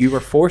job that you were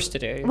forced to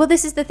do. Well,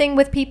 this is the thing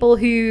with people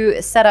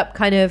who set up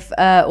kind of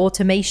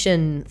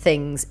automation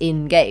things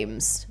in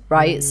games,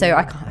 right? So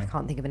I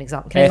can't think of an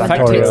example. Can you think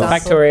of an example?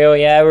 Factorial,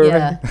 yeah.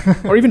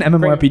 Yeah. Or even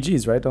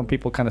MMORPGs, right? Don't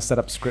people kind of set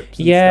up scripts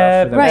and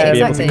Yeah, stuff for them right, to be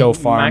exactly. able to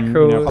go farm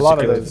Macros, A lot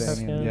of particular those,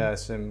 thing, yeah.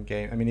 sim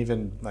game. I mean,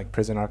 even like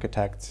Prison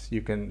Architect,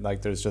 you can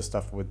like there's just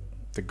stuff with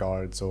the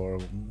guards or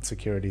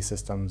security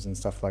systems and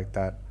stuff like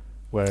that,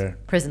 where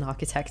Prison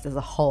Architect is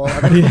a whole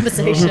other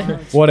conversation.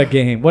 What a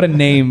game. What a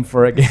name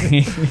for a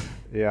game.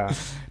 yeah,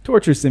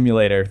 Torture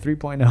Simulator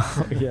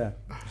 3.0. Yeah.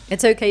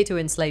 It's okay to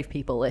enslave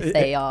people if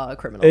they are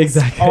criminals.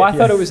 Exactly. Oh, I yeah.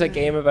 thought it was a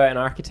game about an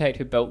architect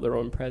who built their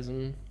own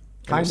prison.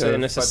 Kind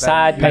And it's a of, but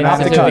sad then you have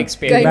to positive cut-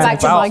 experience. Going back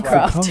to Wow.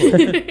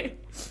 Minecraft.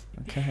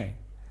 Okay.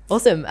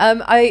 Awesome.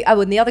 And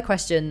the other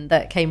question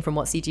that came from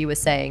what CG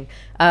was saying,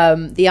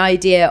 the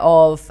idea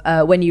of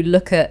when you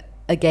look at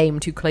a game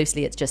too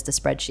closely, it's just a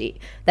spreadsheet.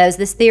 There's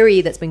this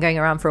theory that's been going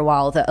around for a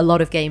while that a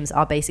lot of games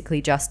are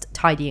basically just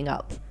tidying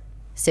up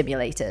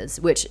simulators,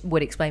 which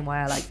would explain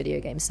why I like video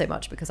games so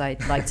much, because I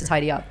like to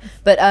tidy up.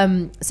 But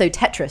so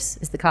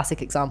Tetris is the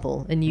classic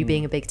example, and you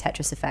being a big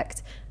Tetris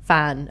Effect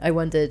fan, I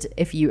wondered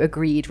if you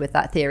agreed with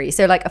that theory.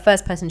 So like a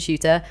first-person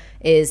shooter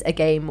is a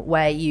game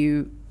where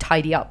you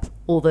tidy up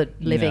all the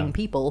living Yeah.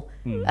 people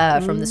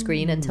from the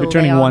screen until You're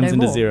turning they are ones no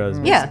into more. zeros,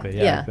 Yeah, basically.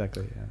 Yeah, yeah.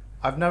 exactly. Yeah.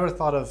 I've never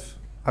thought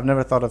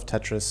of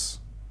Tetris,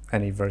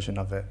 any version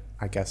of it,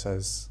 I guess,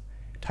 as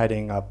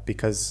tidying up,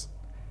 because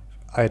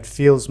it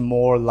feels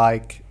more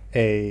like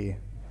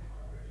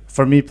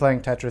for me, playing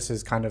Tetris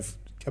is kind of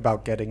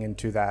about getting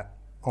into that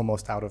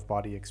almost out of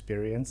body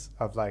experience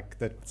of like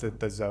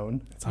the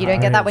zone. You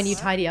don't get that when you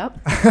tidy up?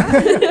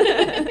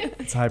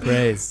 It's high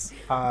praise.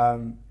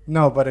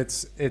 No, but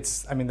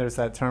it's I mean, there's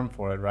that term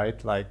for it,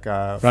 right? Like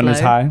Runner's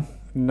Flow. high.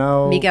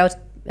 no Miguel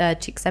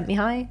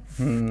Csikszentmihalyi?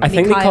 I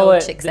think they call Mikhail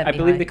it. I Csikszentmihalyi.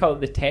 believe they call it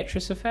the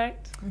Tetris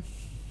effect.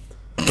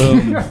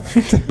 Boom.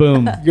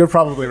 Boom. You're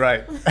probably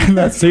right.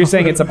 So you're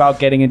saying it's about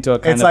getting into a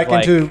kind It's of like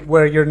into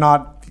where you're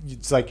not.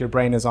 It's like your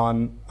brain is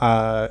on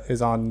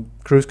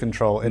cruise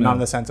control, and not in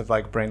the sense of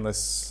like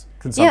brainless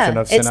consumption Yeah,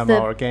 of it's cinema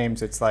the- or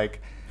games. It's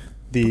like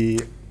the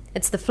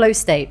It's the flow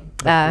state.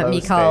 flow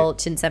Mikhail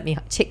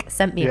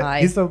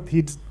Csikszentmihalyi. yeah,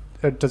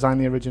 he designed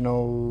the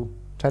original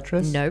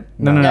Tetris. No.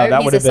 No, that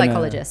he's would a have been a-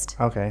 psychologist.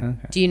 Okay.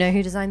 Do you know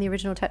who designed the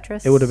original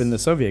Tetris? It would have been the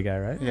Soviet guy,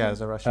 right? Yeah, it's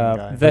a Russian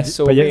guy. The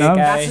Soviet Pajitnov?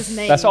 guy. That's his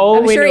name. That's all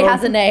I'm we sure know. he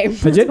has a name.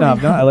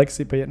 Pajitnov, no?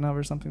 Alexei Pajitnov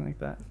or something like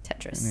that.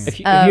 Tetris. If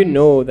you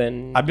know,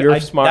 then you're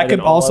smart. That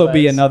could also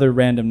be another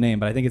random name,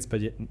 but I think it's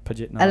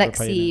Pajitnov. or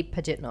Alexei Pajitnov.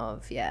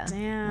 Pajitnov, yeah.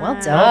 Damn. Well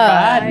Not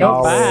bad. done.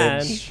 Not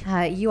Knowledge.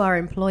 bad. You are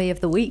employee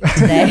of the week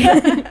today.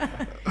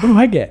 What do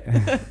I get?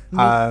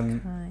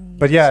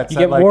 But yeah, it's You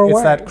that, get like, more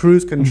it's that work.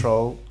 cruise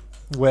control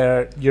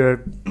where your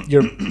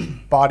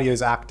body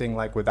is acting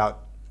like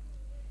without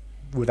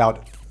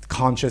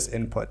conscious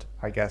input,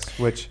 I guess.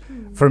 Which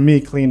for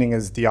me, cleaning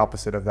is the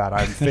opposite of that.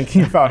 I'm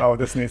thinking about, oh,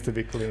 this needs to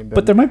be cleaned.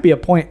 But there might be a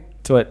point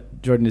to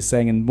what Jordan is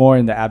saying, and more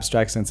in the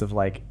abstract sense of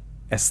like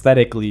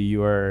aesthetically,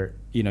 you're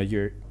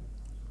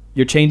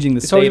changing the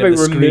It's all state about of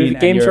the screen. removing.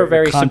 and Games you're are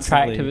very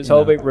constantly, subtractive. It's you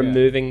all know, about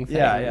removing things.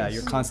 Yeah,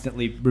 you're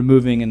constantly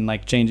removing and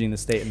like changing the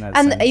state in that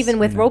sense. And even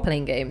with you know.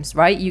 role-playing games,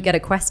 right? You get a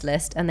quest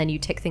list and then you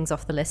tick things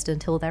off the list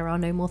until there are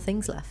no more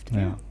things left.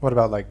 Yeah. What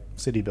about like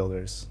city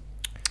builders?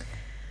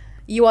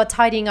 You are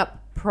tidying up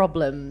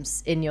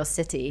problems in your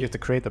city. You have to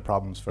create the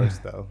problems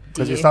first, though, Do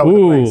because you you? start with a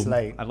Ooh, blank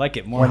slate. I like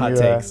it. More When hot you,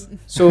 takes.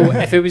 So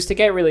if it was to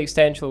get really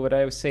extensional, would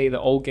I would say that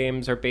all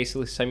games are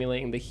basically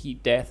simulating the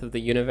heat death of the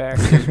universe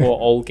is what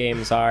all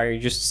games are.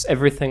 Just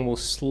everything will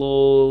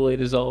slowly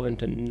dissolve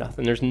into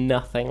nothing. There's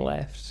nothing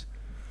left.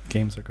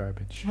 Games are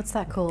garbage. What's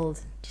that called?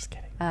 Just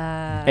kidding.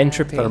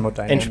 Entropy.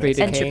 Thermodynamics. Entropy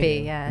decay.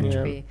 Entropy, yeah,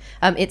 entropy.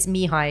 It's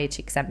Mihai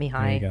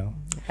Csikszentmihalyi. There you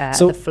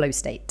go. The flow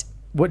state.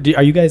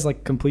 Are you guys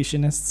like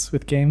completionists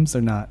with games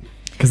or not?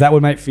 Because that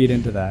might feed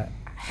into that.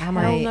 Am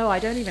Hell I? no, I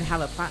don't even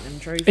have a platinum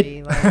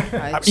trophy.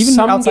 Like, Even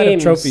Some outside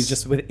games- of trophies,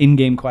 just with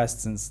in-game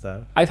quests and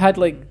stuff. I've had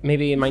like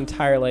maybe in my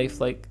entire life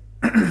like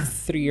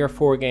 3 or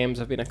 4 games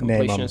I've been a Name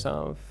 'em. completionist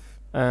of.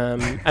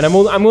 And I'm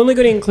only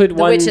going to include The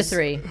ones. Witcher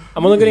 3.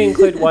 I'm only going to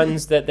include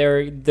ones that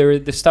they're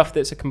the stuff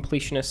that's a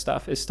completionist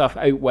stuff is stuff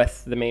out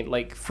with the main.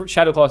 Like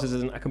Shadow Colossus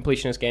isn't a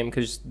completionist game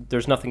because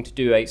there's nothing to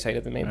do outside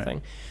of the main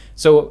thing.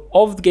 So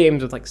of the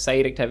games with like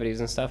side activities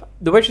and stuff,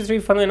 The Witcher 3,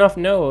 funnily enough,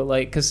 no.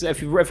 Like, because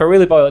if I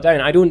really boil it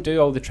down, I don't do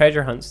all the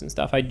treasure hunts and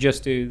stuff. I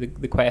just do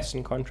the quests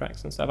and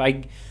contracts and stuff.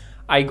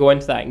 I go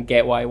into that and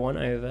get what I want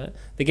out of it.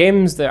 The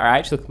games that are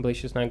actually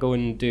completionists now go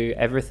and do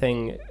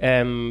everything.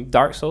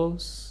 Dark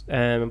Souls,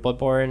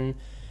 Bloodborne,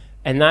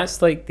 and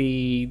that's like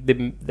the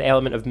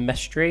element of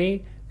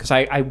mystery. Because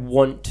I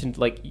want to,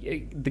 like,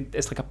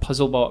 it's like a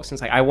puzzle box, and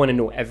it's like I want to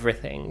know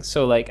everything.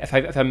 So like if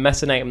I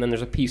miss an item, then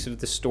there's a piece of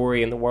the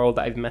story in the world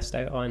that I've missed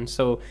out on.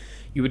 So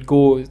you would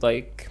go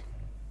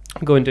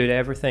and do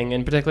everything,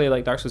 and particularly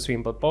like Dark Souls 3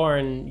 and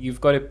Bloodborne,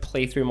 you've got to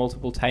play through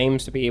multiple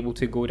times to be able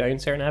to go down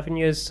certain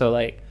avenues. So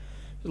like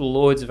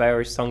loads of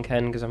hours sunk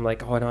in because I'm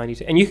like, oh no, I need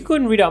to. And you can go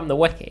and read it up on the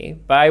wiki,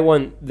 but I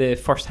want the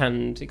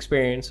first-hand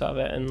experience of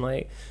it. And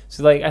like,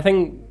 so like I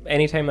think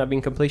anytime I've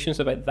been completionist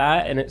about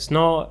that, and it's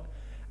not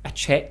a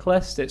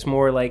checklist, it's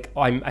more like,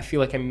 oh, I feel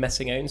like I'm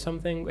missing out on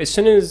something. As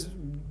soon as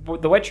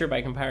The Witcher,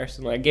 by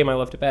comparison, like a game I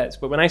love to bits,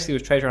 but when I see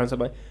those treasure hunts, I'm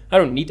like,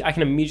 I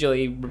can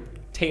immediately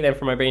take them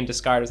from my brain,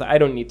 discard. It's like, I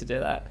don't need to do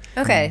that.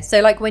 Okay,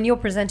 so like when you're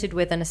presented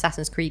with an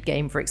Assassin's Creed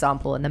game, for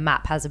example, and the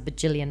map has a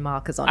bajillion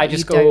markers on it, I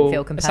just you go don't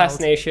feel compelled.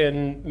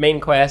 assassination, main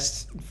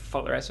quest,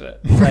 fuck the rest of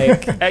it.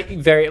 Like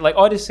very like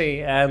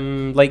Odyssey.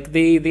 Like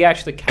they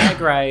actually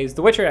categorize.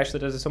 The Witcher actually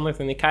does a similar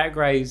thing. They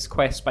categorize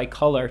quests by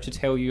color to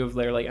tell you of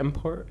their like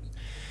import.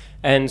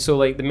 And so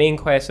like the main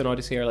quests in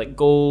Odyssey are like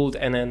gold,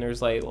 and then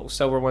there's like little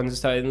silver ones and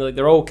stuff, and like,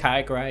 they're all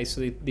categorized,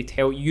 so they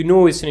tell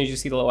you as soon as you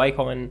see the little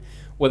icon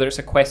whether it's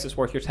a quest that's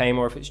worth your time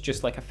or if it's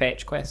just like a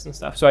fetch quest and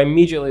stuff. So I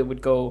immediately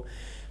would go,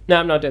 no,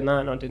 I'm not doing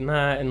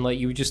that, and like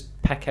you would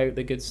just pick out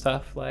the good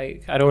stuff.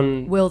 Like I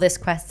don't. Will this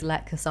quest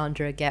let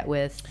Cassandra get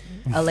with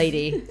a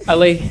lady?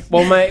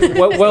 Will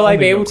I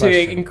be able to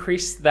question.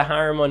 increase the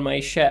harem on my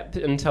ship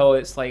until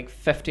it's like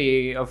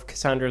 50 of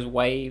Cassandra's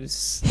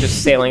wives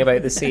just sailing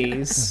about the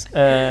seas?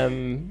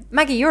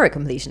 Maggie, you're a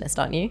completionist,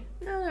 aren't you?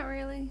 No, not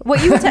really.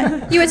 Well,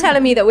 you were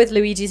telling me that with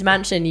Luigi's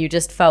Mansion, you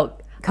just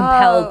felt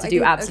compelled to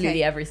do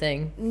absolutely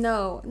everything.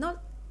 No,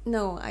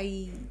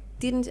 I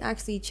didn't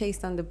actually chase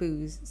down the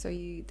booze. So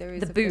there is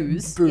The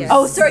booze? Yes.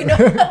 Oh, sorry, no.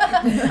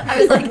 I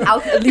was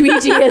like,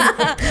 Luigi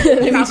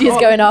is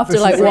going after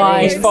like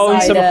wine. He's falling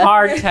some cider.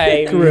 hard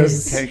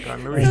times. Take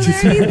on So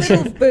Luigi's. there are these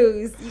little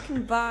booze you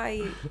can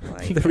buy.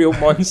 Like, The real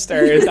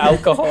monster is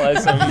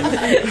alcoholism.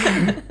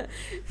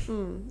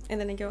 and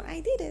then I go,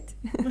 I did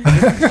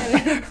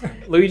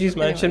it. Luigi's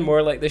Mansion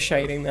more like The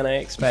Shining than I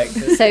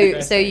expected.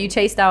 So you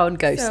chase down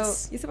ghosts.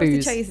 So you're supposed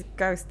booze. to chase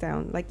ghosts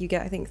down. Like you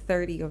get, I think,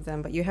 30 of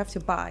them, but you have to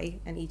buy,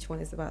 and each one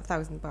is about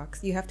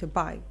 $1,000. You have to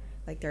buy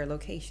like their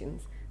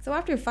locations. So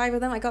after 5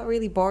 of them, I got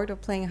really bored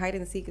of playing hide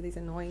and seek with these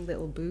annoying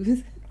little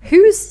boos.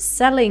 Who's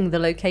selling the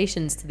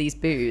locations to these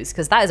boos?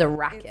 Because that is a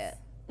racket.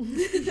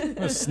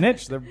 They're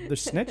snitch. They're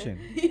snitching.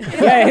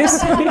 Yeah,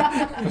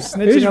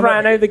 who's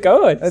ran out the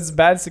gods? That's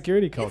bad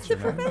security It's the culture,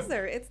 man.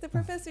 professor. It's the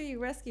professor you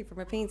rescue from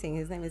a painting.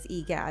 His name is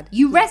Egad.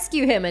 You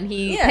rescue him and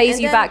he Yeah, pays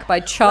and you then, back by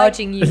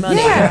charging you money.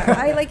 Yeah,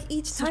 I like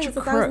each time Such a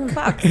it's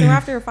 $1,000. So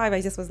after 5, I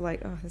just was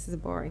like, oh, this is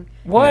boring.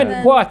 What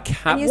Yeah. what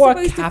And you're what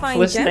supposed to find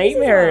capitalist gems as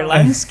nightmare well.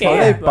 landscape? Are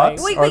they like-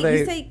 butts? Wait, Are you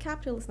they- say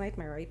capitalist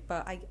nightmare, right?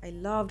 But I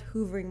loved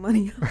hoovering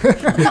money.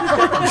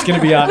 I'm just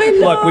gonna be honest.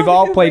 Look, we've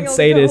all played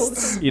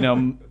sadists,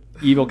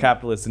 evil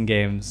capitalists in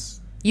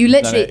games. You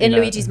literally, Done it, in you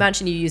know. Luigi's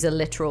Mansion, you use a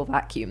literal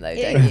vacuum, though,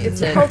 don't you? It's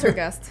To-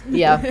 poltergeist.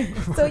 yeah.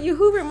 So you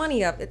hoover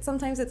money up.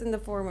 Sometimes it's in the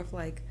form of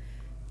like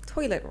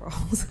toilet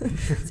rolls.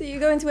 So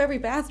you go into every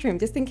bathroom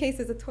just in case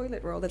there's a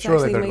toilet roll that's Surely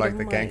actually they're made like of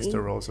the money.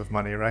 gangster rolls of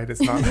money, right?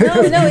 It's not.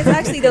 No, it's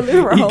actually the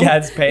loo roll.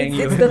 Egad's paying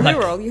you. It's the like-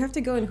 loo roll. You have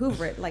to go and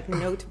hoover it like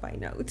note by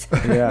note.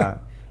 Yeah.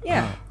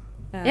 Yeah.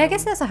 Yeah, I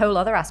guess there's a whole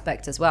other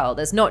aspect as well.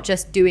 There's not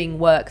just doing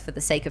work for the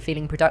sake of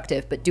feeling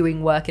productive, but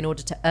doing work in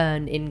order to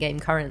earn in-game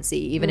currency,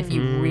 even if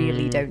you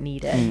really don't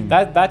need it.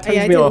 That turns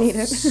Yeah, I me didn't off need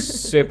it.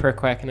 super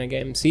quick in a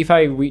game. See if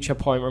I reach a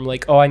point where I'm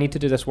like, oh, I need to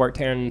do this work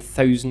to earn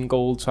 1,000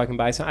 gold so I can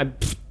buy something. I'm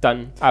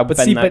done. I'll But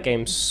bin see, that but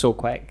game so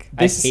quick.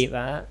 this- I hate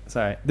that.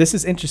 Sorry. This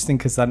is interesting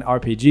because on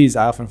RPGs,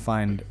 I often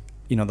find,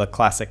 the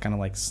classic kind of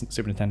like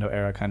Super Nintendo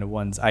era kind of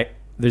ones.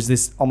 There's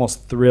this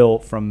almost thrill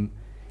from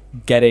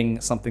getting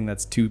something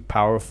that's too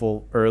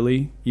powerful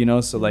early,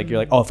 so like you're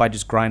like, oh, if I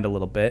just grind a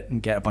little bit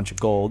and get a bunch of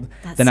gold,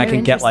 That's then I so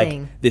can get like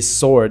interesting. this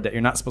sword that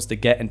you're not supposed to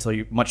get until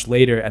you much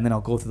later, and then I'll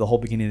go through the whole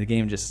beginning of the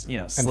game just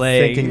And slay.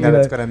 thinking that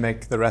it's going to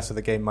make the rest of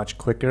the game much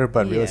quicker,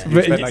 but Yeah. realistically,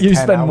 But you spend like you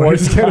 10 spend more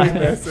hours time. getting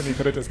this, and you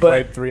could have just But-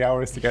 played 3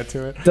 hours to get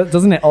to it.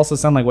 Doesn't it also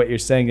sound like what you're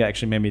saying that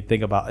actually made me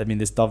think about,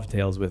 this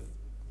dovetails with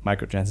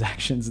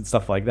microtransactions and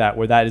stuff like that,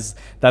 where that's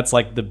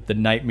like the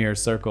nightmare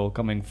circle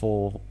coming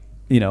full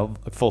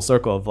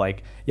circle of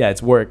like, yeah,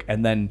 it's work,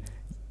 and then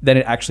it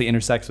actually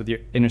intersects with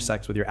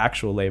your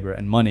actual labor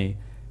and money,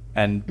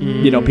 and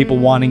people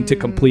wanting to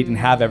complete and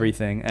have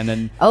everything, and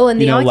then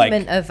and the like,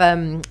 argument of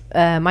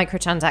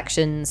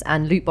microtransactions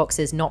and loot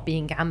boxes not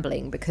being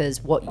gambling because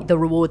the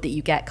reward that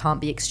you get can't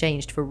be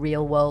exchanged for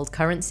real world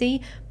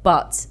currency,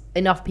 but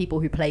enough people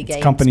who play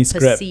games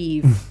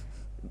perceive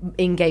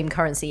in-game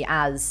currency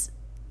as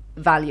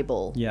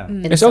valuable. Yeah,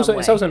 it's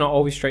also not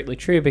always strictly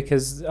true,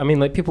 because I mean,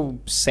 like, people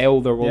sell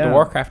their World of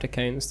Warcraft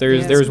accounts.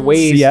 There's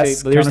ways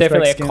CS, there's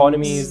definitely skins.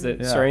 economies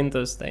that surround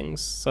those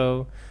things.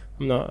 So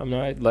I'm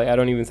not like, I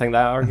don't even think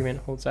that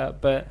argument holds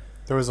up. But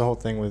there was a whole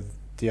thing with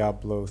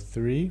Diablo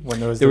 3 when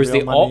there was the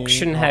real money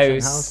auction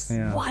house.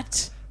 Yeah.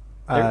 What?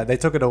 They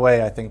took it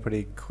away, I think,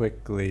 pretty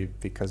quickly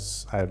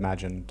because I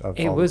imagined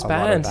It was a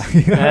lot of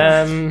bad.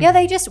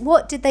 that.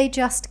 What did they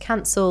just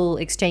cancel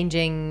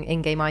exchanging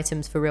in-game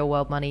items for real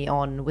world money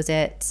on? Was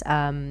it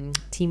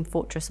Team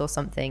Fortress or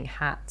something,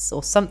 hats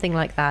or something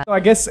like that? So I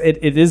guess it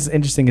is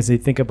interesting as you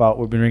think about,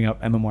 we're bringing up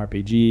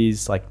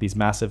MMORPGs, like these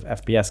massive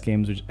FPS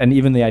games, and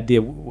even the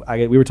idea,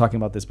 we were talking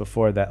about this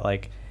before, that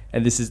like,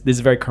 and this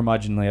is very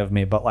curmudgeonly of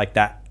me, but like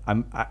that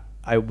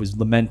I was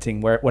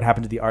lamenting what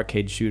happened to the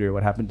arcade shooter,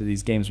 what happened to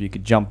these games where you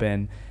could jump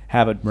in,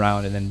 have a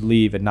round, and then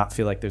leave and not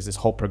feel like there's this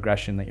whole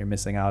progression that you're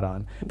missing out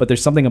on. But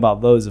there's something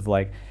about those of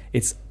like,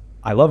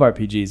 I love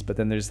RPGs, but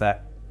then there's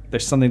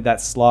something that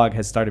slog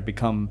has started to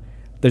become,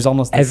 there's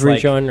almost every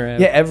like, genre.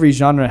 Yeah, every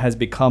genre has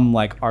become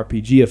like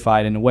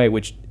RPG-ified in a way,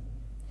 which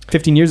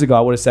 15 years ago I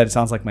would have said it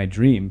sounds like my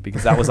dream,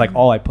 because that was like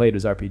all I played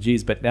was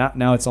RPGs. But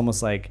now it's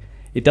almost like,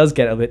 it does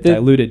get a bit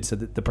diluted, so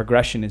that the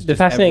progression is the just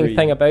fascinating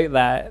thing about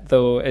that,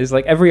 though, is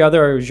like every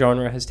other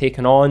genre has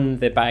taken on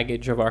the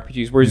baggage of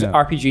RPGs, whereas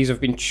RPGs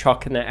have been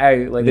chucking it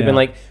out. Like they've been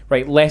like,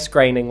 right, less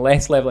grinding,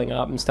 less leveling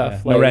up and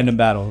stuff. No like, random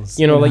battles.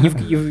 Like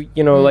you've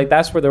like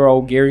that's where they're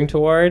all gearing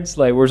towards.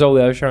 Like whereas all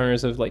the other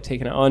genres have like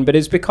taken it on, but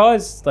it's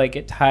because like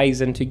it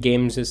ties into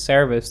games as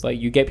service. Like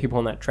you get people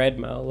on that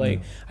treadmill. Like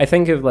I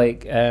think of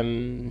like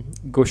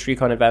Ghost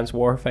Recon Advanced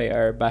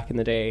Warfighter back in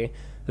the day.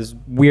 This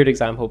weird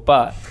example,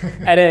 but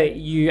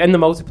in the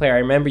multiplayer, I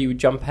remember you would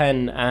jump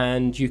in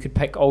and you could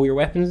pick all your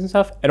weapons and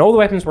stuff, and all the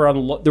weapons were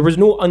there was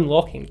no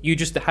unlocking. You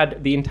just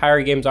had the entire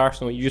game's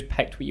arsenal. You just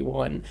picked what you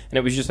want, and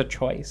it was just a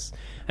choice.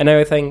 And now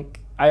I think,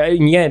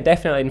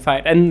 definitely. In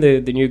fact, in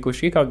the new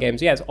Ghost Recon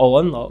games, it's all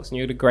unlocks, and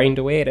you had to grind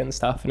away at it and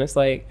stuff. And it's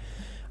like,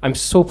 I'm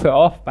so put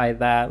off by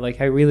that. Like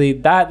I really,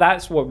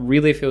 that's what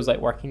really feels like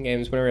working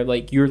games, where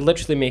like you're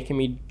literally making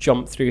me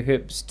jump through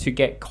hoops to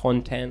get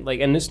content.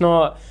 Like, and it's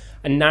not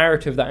a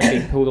narrative that I'm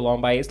being pulled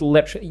along by. It's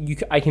literally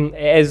it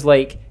is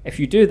like, if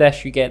you do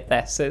this, you get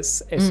this.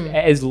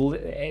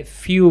 It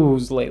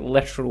feels like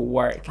literal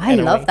work. I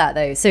love that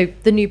though. So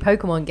the new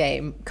Pokemon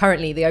game,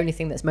 currently the only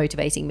thing that's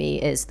motivating me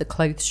is the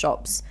clothes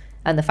shops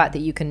and the fact that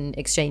you can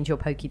exchange your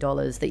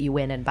Poké-Dollars that you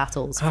win in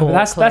battles for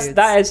clothes.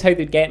 That is how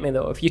they'd get me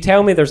though. If you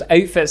tell me there's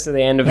outfits at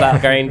the end of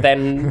that grind,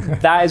 then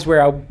that is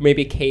where I'll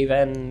maybe cave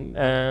in.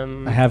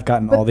 I have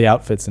gotten all the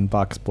outfits in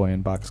Box Boy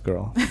and Box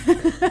Girl.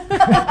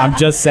 I'm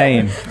just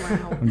saying.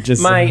 Wow.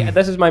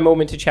 This is my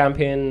moment to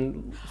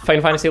champion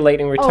Final Fantasy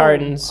Lightning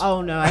Returns.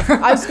 Oh no!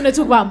 I was going to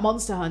talk about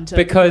Monster Hunter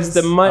because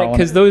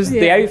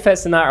the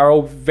outfits in that are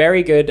all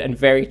very good and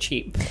very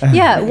cheap.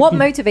 Yeah, what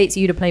motivates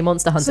you to play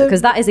Monster Hunter?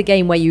 Because that is a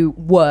game where you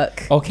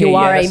work. Okay, you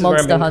are a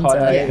Monster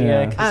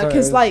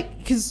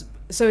Hunter.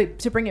 So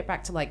to bring it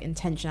back to like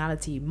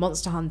intentionality,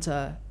 Monster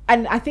Hunter,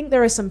 and I think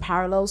there are some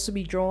parallels to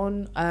be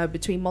drawn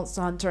between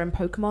Monster Hunter and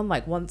Pokemon.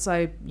 Like once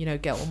I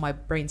get all my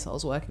brain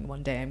cells working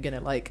one day, I'm gonna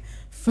like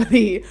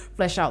fully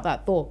flesh out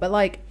that thought. But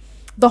like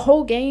the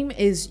whole game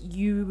is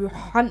you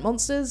hunt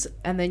monsters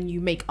and then you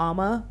make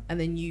armor and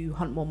then you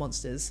hunt more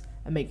monsters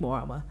and make more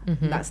armor.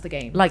 Mm-hmm. And that's the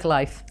game. Like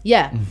life.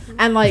 Yeah.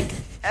 And like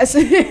as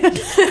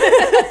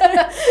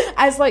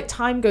like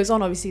time goes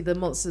on, obviously the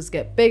monsters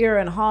get bigger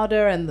and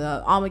harder and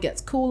the armor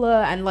gets cooler.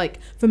 And like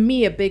for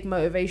me, a big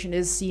motivation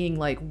is seeing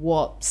like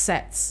what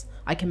sets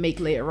I can make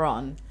later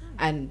on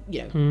and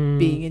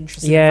being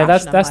interested in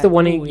fashion. That's the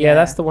one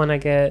that's the one I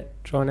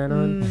get drawn in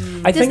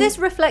on. Does this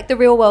reflect the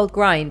real world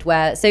grind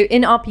where, so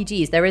in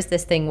RPGs there is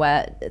this thing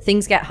where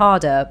things get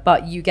harder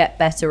but you get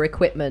better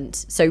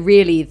equipment, so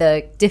really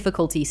the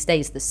difficulty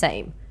stays the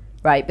same,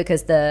 right?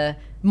 Because the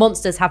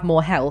monsters have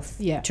more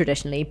health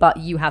traditionally, but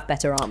you have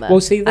better armor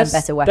and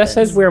better weapons.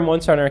 This is where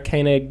Monster Hunter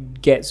kind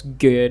of gets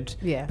good,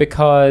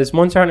 because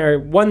Monster Hunter,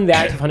 the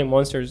act of hunting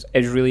monsters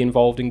is really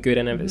involved and good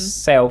in of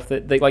itself,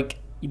 that they like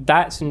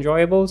that's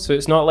enjoyable. So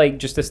it's not like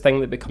just this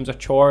thing that becomes a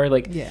chore.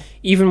 Like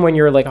even when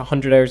you're like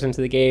 100 hours into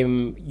the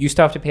game, you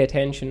still have to pay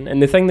attention.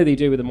 And the thing that they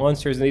do with the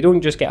monsters, and they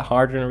don't just get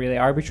harder in a really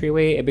arbitrary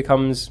way, it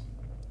becomes,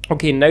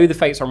 okay, now the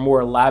fights are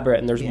more elaborate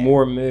and there's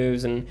more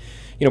moves, and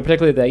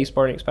particularly the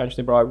Iceborne expansion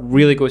they brought out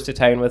really goes to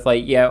town with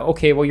like,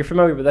 okay, well you're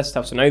familiar with this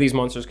stuff, so now these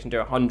monsters can do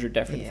 100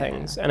 different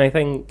things. And I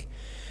think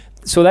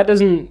so that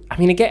doesn't, I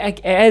mean,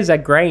 it is a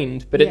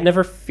grind, but it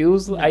never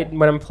feels like,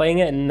 when I'm playing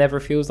it never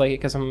feels like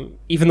it, because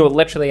even though it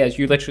literally is,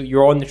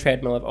 you're on the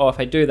treadmill of, if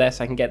I do this,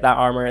 I can get that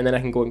armor, and then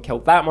I can go and kill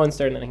that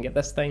monster, and then I can get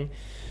this thing.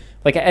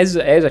 Like it is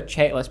a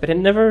checklist, but it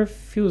never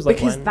feels like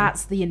because one.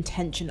 that's the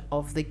intention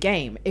of the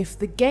game. If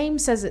the game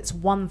says it's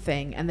one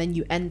thing and then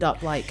you end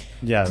up like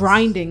Yes.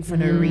 grinding for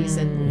no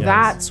reason, Yes.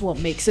 that's what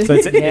makes it. So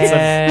it's a-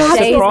 That's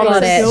Shay's what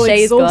got makes it. so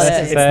Shay's got exhausting.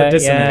 it. It's the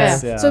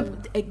dissonance. Yeah. Yeah. So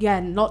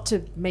again, not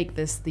to make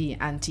this the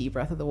anti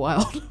Breath of the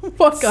Wild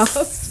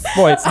podcast.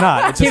 Well, it's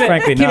not. It's just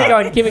frankly keep not. it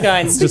going. Keep it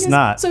going. It's just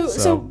not.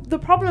 So the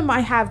problem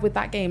I have with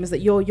that game is that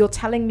you're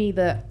telling me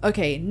that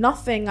okay,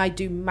 nothing I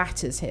do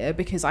matters here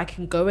because I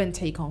can go and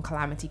take on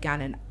Calamity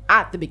Ganon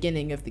at the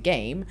beginning of the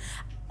game,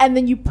 and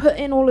then you put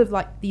in all of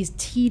like these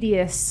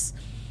tedious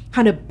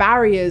kind of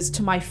barriers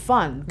to my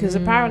fun because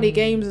apparently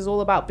games is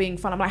all about being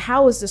fun. I'm like,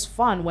 how is this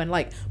fun when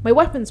like my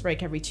weapons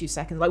break every 2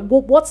 seconds? Like,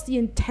 what's the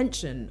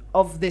intention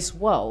of this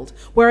world?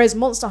 Whereas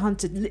Monster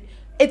Hunter,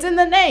 it's in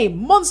the name,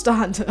 Monster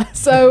Hunter.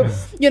 So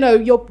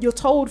you're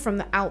told from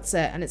the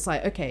outset, and it's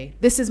like, okay,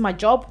 this is my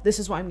job. This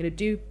is what I'm going to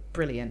do.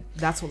 Brilliant.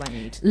 That's all I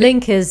need.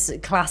 Link is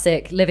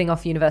classic, living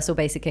off universal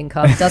basic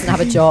income, doesn't have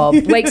a job,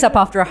 wakes up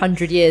after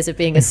 100 years of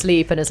being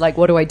asleep and is like,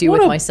 what do I do What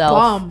with a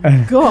myself?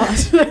 bum. God.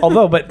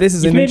 Although, but this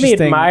is You've an made me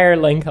interesting. admire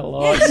Link a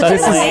lot. This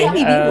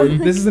suddenly.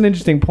 this is an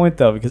interesting point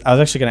though, because I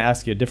was actually going to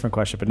ask you a different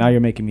question, but now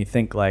you're making me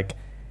think like,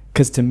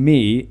 because to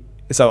me,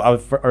 so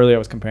earlier I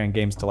was comparing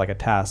games to like a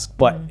task,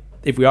 but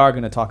if we are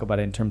going to talk about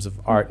it in terms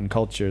of art and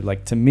culture,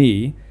 like to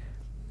me,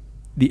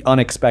 the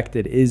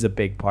unexpected is a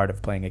big part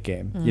of playing a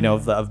game. You know,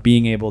 of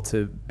being able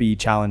to be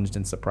challenged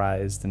and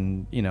surprised,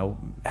 and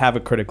have a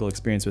critical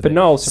experience with it. But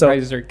not all So-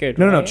 surprises are good.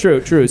 No, right?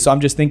 true. So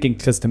I'm just thinking,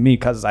 because to me,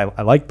 because I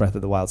like Breath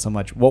of the Wild so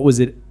much, what was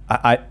it?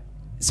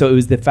 So it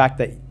was the fact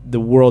that the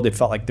world, it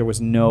felt like there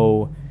was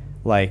no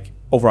like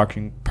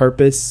overarching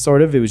purpose.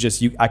 Sort of, it was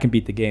just I can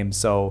beat the game.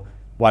 So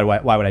why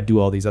would I do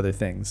all these other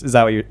things? Is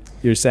that what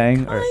you're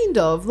saying? Or? Kind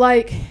of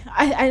like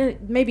I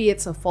maybe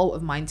it's a fault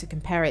of mine to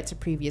compare it to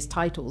previous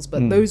titles,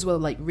 but those were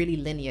like really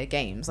linear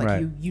games. Like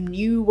Right. you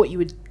knew what you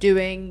were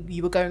doing.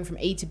 You were going from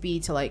A to B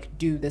to like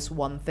do this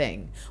one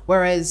thing.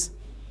 Whereas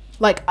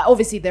like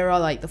obviously there are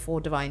like the 4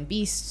 divine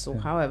beasts or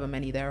however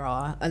many there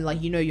are, and like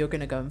you're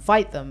gonna go and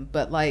fight them,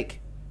 but like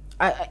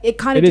it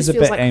kind of It is just a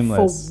feels bit like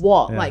aimless. for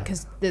what? Yeah. Like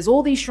because there's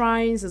all these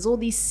shrines, there's all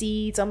these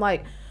seeds. I'm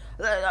like.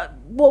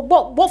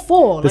 What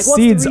for? The like, what's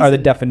seeds are the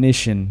reason?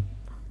 definition.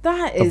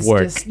 That of is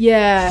work. just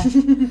yeah.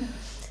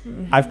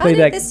 I've I played think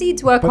that. the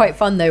seeds were quite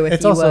fun though if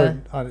It's you also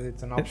were...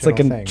 it's an optional It's like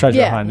a thing. treasure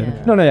Yeah. hunt.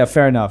 Yeah. No, yeah,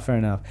 fair enough.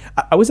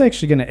 I was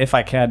actually gonna, if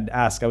I can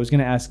ask,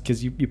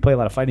 because you play a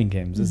lot of fighting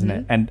games, isn't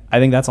it? And I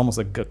think that's almost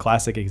like a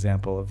classic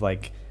example of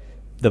like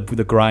the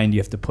grind you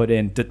have to put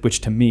in,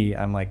 which to me,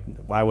 I'm like,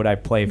 why would I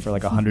play for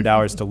like 100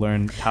 hours to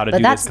learn how to But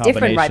do that's this combination?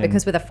 different, right?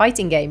 Because with a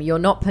fighting game, you're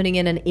not putting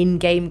in an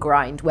in-game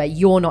grind where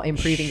you're not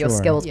improving your Sure.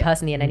 skills Yeah.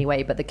 personally in any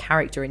way, but the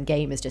character in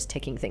game is just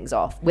ticking things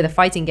off. With a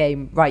fighting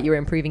game, right, you're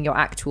improving your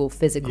actual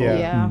physical Yeah.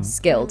 Yeah.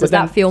 skill. But Does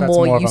then that feel that's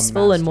more more of a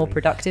useful and more mastery.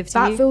 productive to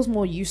That you? feels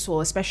more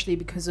useful, especially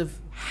because of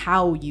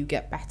how you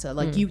get better.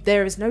 Like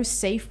there is no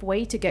safe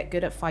way to get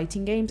good at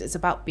fighting games. It's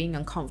about being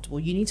uncomfortable.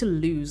 You need to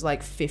lose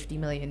like 50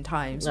 million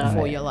times Oh,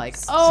 before yeah. you're like,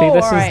 See, oh,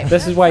 this all right. is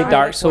this is why Try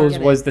Dark it, Souls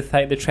forget was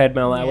it. the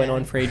treadmill that I went Yeah.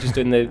 on for ages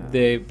doing the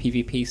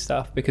PvP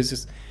stuff because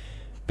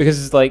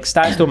it's like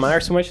stats don't matter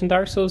so much in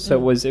Dark Souls. So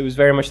it was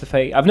very much the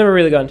fight. I've never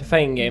really got into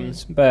fighting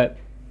games, but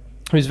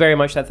it was very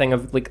much that thing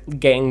of like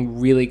getting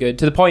really good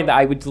to the point that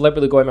I would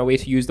deliberately go out my way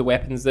to use the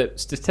weapons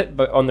that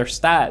but on their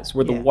stats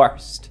were the Yeah.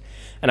 worst.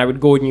 And I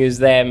would go and use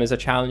them as a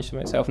challenge to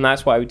myself, and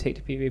that's what I would take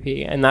to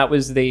PvP. And that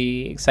was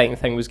the exciting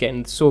thing, was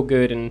getting so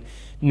good and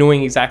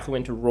knowing exactly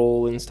when to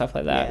roll and stuff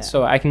like that. Yeah.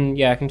 So I can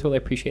totally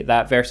appreciate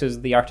that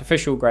versus the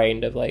artificial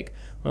grind of like,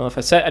 well, if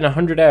I set in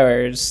 100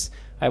 hours,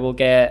 I will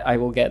get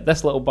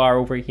this little bar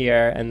over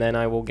here, and then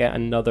I will get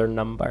another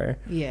number.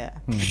 Yeah.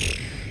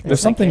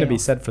 There's something to be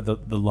chaos. said for the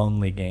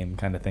lonely game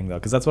kind of thing though,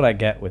 because that's what I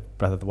get with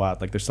Breath of the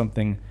Wild. Like there's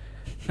something,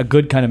 a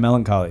good kind of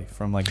melancholy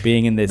from like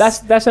being in this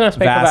That's an aspect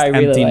of it vast I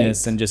really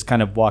emptiness liked. and just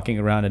kind of walking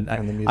around. And,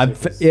 And the music I'm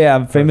is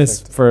I'm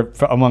famous perfect.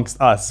 for amongst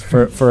us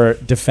for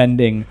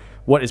defending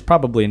what is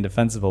probably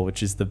indefensible,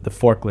 which is the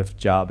forklift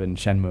job in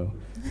Shenmue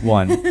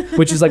 1,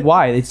 which is like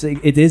why it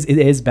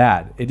is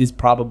bad. It is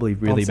probably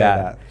really say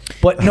bad. that.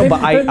 But no,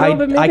 but But I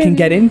maybe- can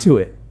get into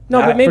it. No,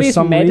 but maybe for it's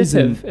some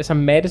meditative. reason- It's a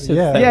meditative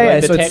Yeah. thing. Yeah,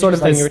 like the so it's sort Tetris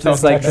of thing this, you were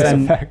this talking like about.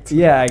 effect.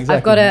 yeah, exactly.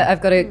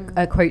 I've got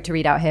a quote to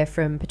read out here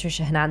from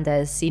Patricia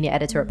Hernandez, senior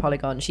editor at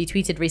Polygon. She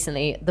tweeted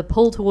recently, "The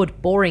pull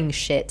toward boring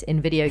shit in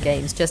video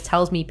games just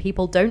tells me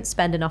people don't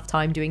spend enough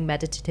time doing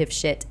meditative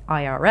shit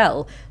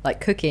IRL,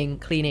 like cooking,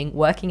 cleaning,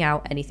 working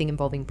out, anything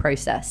involving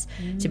process.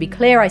 To be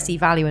clear, I see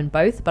value in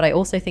both, but I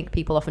also think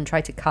people often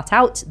try to cut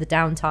out the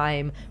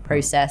downtime,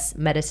 process,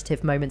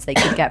 meditative moments they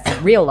could get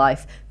from real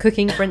life.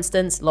 Cooking, for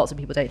instance, lots of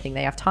people don't think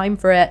they have time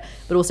for it,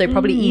 but also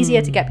probably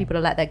easier to get people to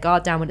let their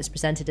guard down when it's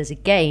presented as a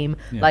game.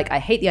 Yeah. Like, I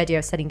hate the idea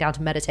of sitting down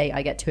to meditate.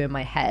 I get too in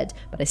my head,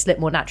 but I slip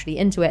more naturally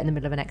into it in the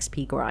middle of an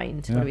XP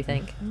grind." What do we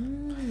think?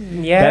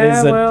 Yeah,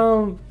 is a-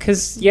 well,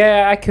 because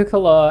I cook a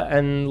lot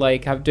and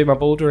like I do my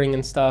bouldering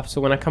and stuff. So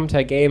when I come to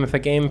a game, if a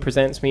game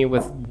presents me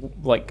with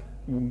like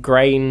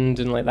grind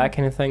and like that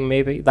kind of thing.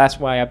 Maybe that's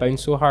why I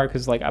bounce so hard,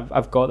 because like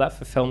I've got that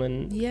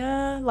fulfillment.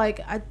 Yeah,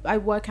 like I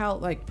work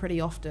out like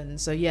pretty often,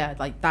 so yeah,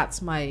 like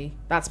that's my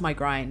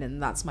grind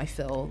and that's my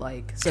fill.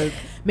 Like, so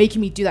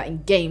making me do that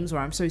in games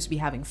where I'm supposed to be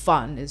having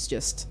fun is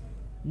just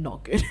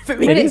not good for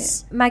me.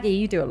 Maggie,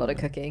 you do a lot of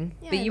cooking,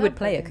 Yeah, but I you love would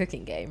play a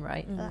cooking. cooking game,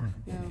 right? No.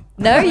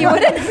 No, you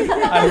wouldn't.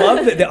 I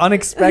love the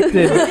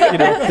unexpected.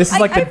 This is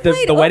like I the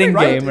played wedding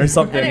Overcooked, game or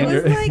something. and it and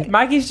was you're- like,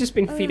 Maggie's just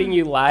been feeding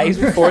you lies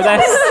before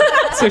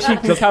this, so she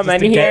can come in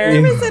to get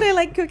here. you. I said I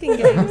like cooking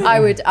games.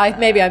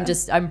 Maybe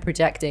I'm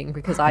projecting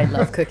because I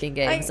love cooking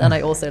games and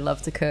I also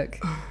love to cook.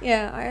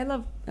 Yeah, I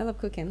love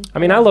cooking. I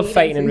mean, I love Eating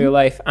fighting in food. real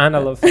life, and I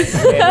love fighting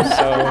in games.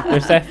 So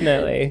there's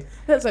definitely.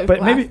 That's so but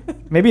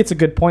flat. maybe it's a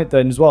good point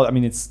then as well. I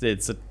mean, it's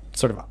a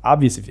sort of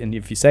obvious if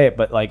you say it,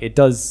 but like it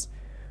does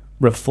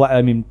reflect.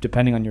 I mean,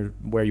 depending on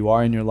where you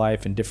are in your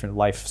life and different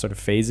life sort of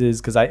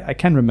phases. Because I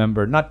can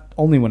remember not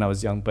only when I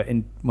was young, but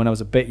when I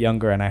was a bit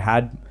younger and I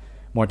had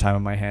more time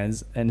on my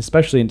hands, and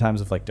especially in times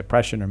of like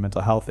depression or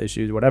mental health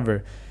issues,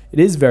 whatever, it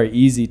is very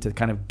easy to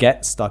kind of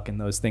get stuck in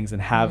those things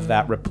and have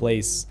that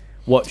replace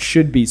what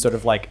should be sort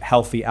of like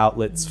healthy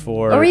outlets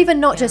for, Or even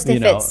not just you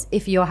know.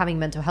 if you're having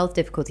mental health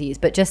difficulties,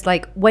 but just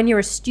like when you're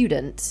a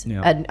student,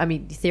 Yeah. and I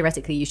mean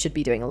theoretically you should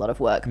be doing a lot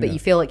of work, but Yeah. you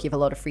feel like you have a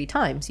lot of free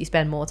time, so you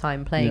spend more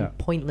time playing Yeah.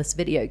 pointless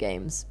video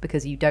games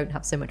because you don't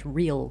have so much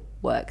real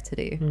work to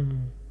do.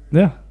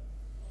 yeah.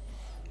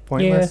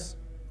 Pointless.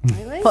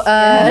 Really?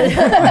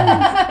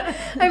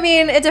 I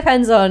mean, it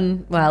depends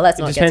on. Well, let's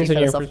It not just get depends too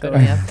on your philosophical.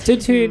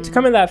 perspective. Yeah. To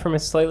come at that from a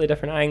slightly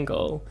different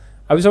angle,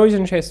 I was always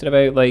interested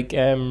about like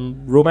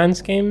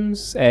romance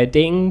games,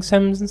 dating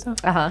sims and stuff.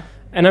 Uh huh.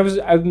 And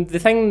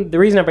the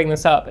reason I bring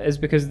this up is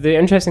because the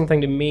interesting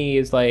thing to me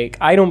is like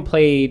I don't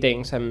play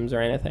dating sims or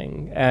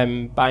anything,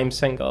 but I'm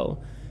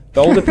single.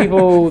 But all the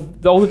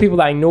people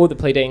that I know that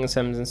play dating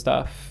sims and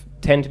stuff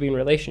tend to be in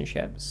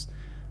relationships,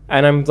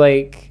 and I'm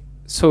like,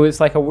 so it's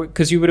like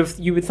because you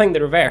would think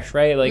the reverse,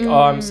 right? Like,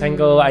 oh, I'm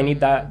single, I need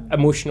that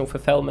emotional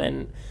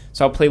fulfillment,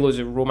 so I'll play loads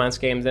of romance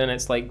games, and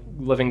it's like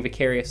living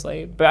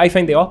vicariously. But I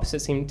find the opposite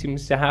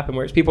seems to happen,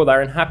 where it's people that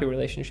are in happy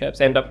relationships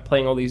end up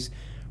playing all these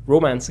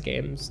romance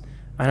games.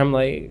 And I'm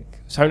like,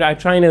 so I'm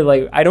trying to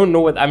like, I don't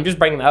know what, I'm just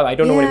bringing that up. I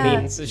don't know what it Yeah.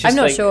 means. It's just I'm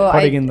not like, sure.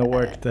 Putting in the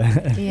work.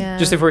 Yeah.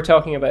 just if we're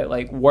talking about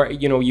like work,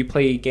 you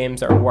play games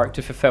that are work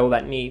to fulfill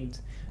that need.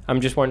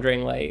 I'm just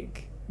wondering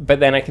like,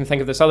 but then I can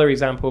think of this other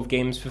example of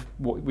games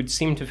what would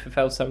seem to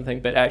fulfill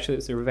something, but actually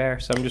it's the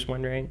reverse. So I'm just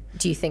wondering.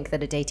 Do you think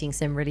that a dating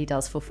sim really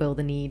does fulfill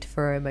the need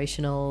for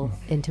emotional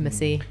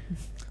intimacy?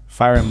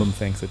 Fire Emblem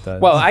thinks it does.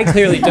 Well, I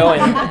clearly don't.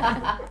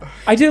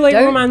 I do like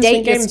Don't romance in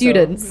date your games.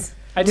 students.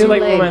 I do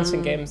like Lame. romance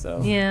in games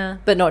though. Yeah,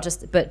 but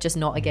just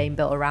not a game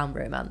built around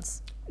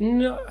romance.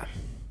 No,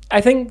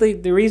 I think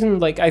the reason,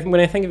 like, when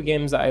I think of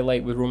games that I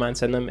like with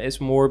romance in them, it's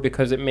more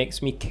because it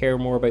makes me care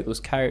more about those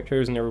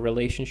characters and their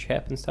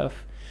relationship and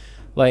stuff.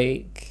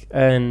 Like,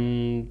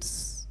 and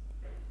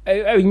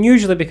I mean,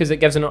 usually because it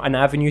gives an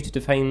avenue to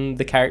define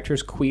the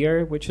characters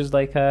queer, which is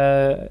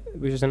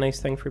a nice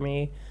thing for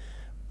me.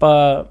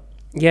 But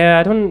yeah,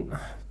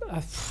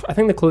 I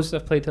think the closest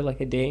I've played to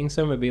like a dating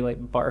sim would be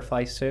like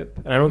Butterfly Soup,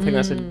 and I don't think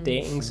that's a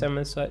dating sim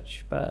as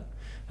such, but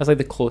that's like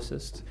the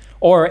closest.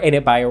 Or any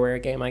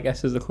BioWare game, I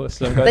guess, is the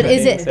closest I've got. But to a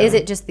dating sim. is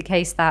it just the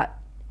case that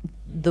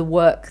the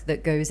work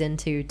that goes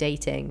into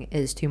dating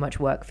is too much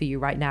work for you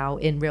right now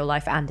in real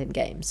life and in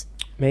games?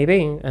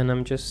 Maybe, and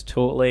I'm just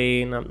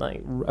totally, and I'm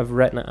like, I've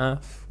written it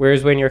off.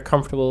 Whereas when you're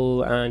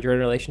comfortable and you're in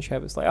a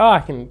relationship, it's like,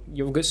 oh,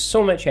 you've got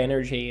so much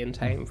energy and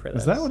time for this.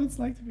 is that what it's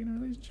like to be in a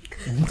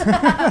relationship?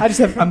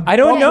 I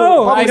don't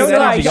know. I don't know.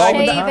 Energy all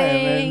the time,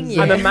 Shaving, and-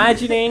 yeah. I'm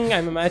imagining.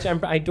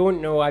 I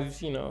don't know.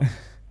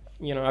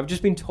 I've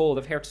just been told.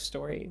 I've heard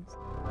stories.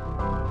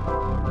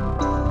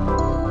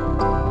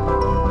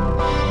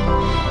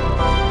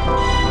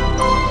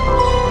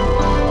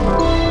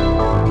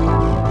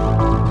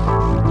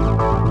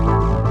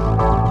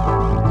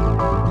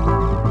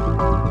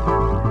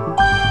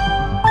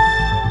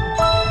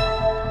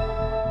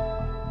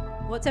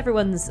 What's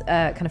everyone's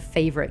kind of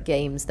favorite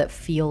games that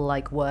feel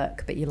like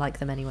work, but you like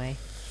them anyway?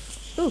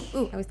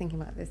 Ooh, I was thinking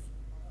about this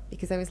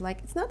because I was like,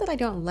 it's not that I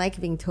don't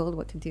like being told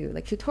what to do.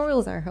 Like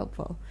tutorials are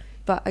helpful,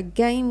 but a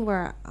game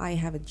where I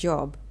have a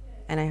job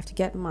and I have to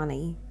get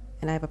money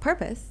and I have a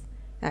purpose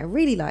that I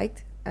really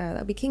liked, that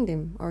would be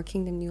Kingdom or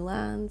Kingdom New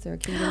Lands or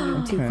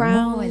Kingdom New Two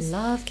Crowns. Oh, I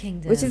love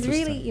Kingdom. Which is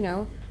really,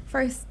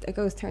 first a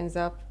ghost turns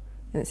up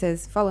and it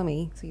says, follow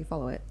me, so you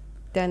follow it.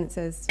 Then it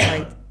says,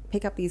 right,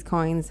 pick up these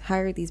coins,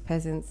 hire these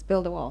peasants,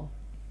 build a wall.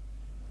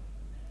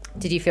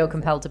 Did you feel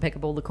compelled to pick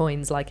up all the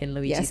coins like in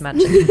Luigi's Yes.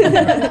 Mansion?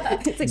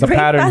 It's There's a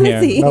pattern here.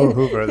 fantasy. No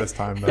Hoover this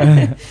time, though.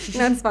 No,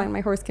 it's fine.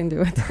 My horse can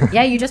do it.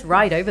 Yeah, you just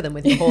ride over them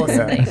with your horse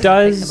and they pick them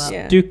Does up.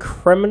 Yeah. do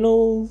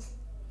criminal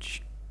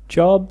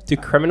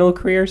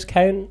careers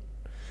count?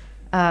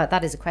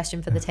 That is a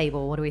question for the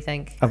table. What do we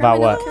think? About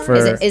what?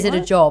 Criminal? For Is it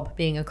a job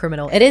being a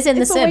criminal? It is in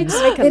It's The a way to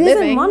Sims. make a It is in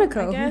living,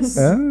 Monaco. I guess.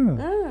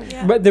 Oh.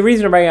 Yeah. But the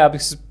reason I bring it up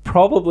is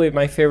probably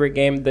my favorite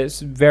game that's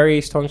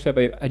very staunchly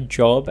about a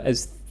job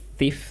is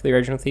Thief, the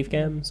original Thief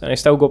games, and I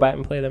still go back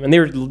and play them. And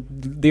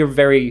they're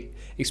very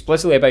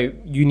explicitly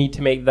about you need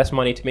to make this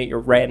money to make your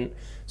rent,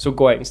 so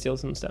go out and steal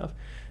some stuff.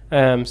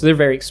 So they're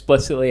very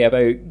explicitly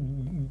about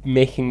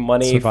making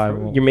money.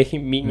 Survival. You're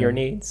meeting your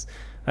needs,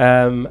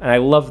 and I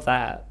love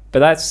that.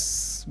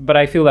 But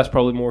I feel that's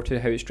probably more to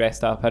how it's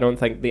dressed up. I don't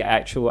think the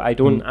actual.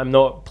 I'm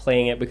not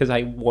playing it because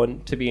I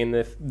want to be in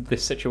the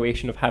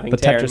situation of having The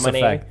to earn Tetris money.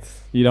 effect.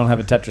 You don't have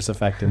a Tetris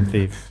effect in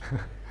Thief.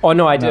 Oh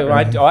no, I do.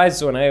 Not really. I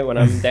zone out when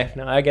I'm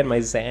definitely. I get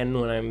my zen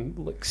when I'm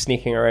like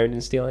sneaking around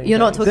and stealing. You're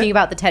not things. talking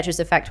about the Tetris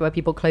effect where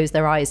people close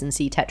their eyes and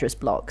see Tetris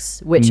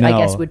blocks, which I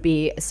guess No. would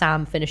be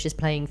Sam finishes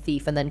playing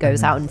Thief and then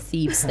goes out and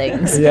thieves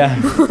things. Yeah.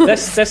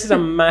 this is a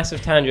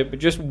massive tangent, but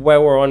just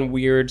while we're on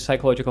weird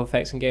psychological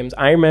effects in games,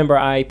 I remember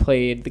I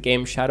played the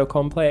game Shadow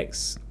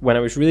Complex when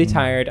I was really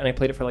tired, and I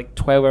played it for like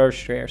 12 hours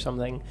straight or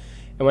something.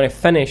 And when I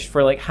finished,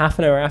 for like half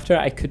an hour after,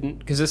 I couldn't,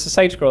 because it's a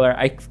side scroller.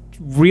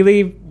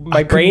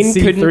 My brain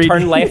see couldn't 3D.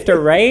 turn left or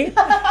right.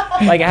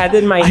 Like I had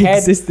it in my I head.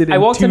 existed in I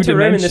walked two into the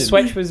room and the dimensions.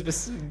 switch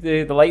was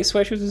the light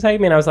switch was beside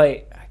me, and I was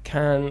like, I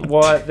can't.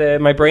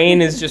 My brain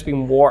has just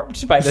been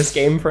warped by this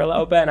game for a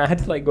little bit, and I had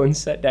to like go and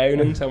sit down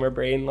until my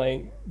brain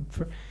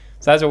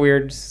so there's a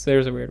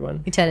weird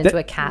one. You turn into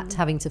a cat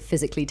having to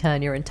physically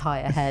turn your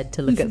entire head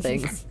to look at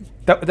things.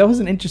 That was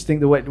an interesting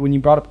the way when you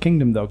brought up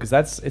Kingdom though,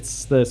 because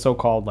it's the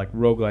so-called like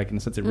roguelike in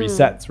the sense it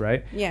resets,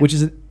 right? Yeah.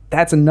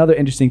 That's another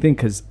interesting thing,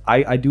 because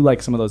I do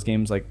like some of those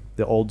games like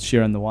the old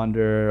Shiren the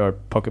Wanderer or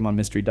Pokemon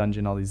Mystery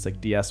Dungeon, all these like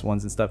DS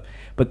ones and stuff.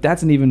 But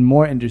that's an even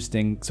more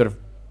interesting sort of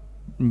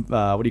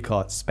what do you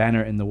call it?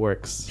 Spanner in the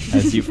works,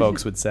 as you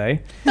folks would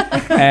say.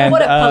 And,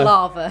 What a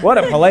palaver. What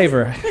a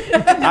palaver.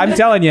 I'm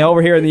telling you,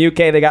 over here in the UK,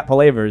 they got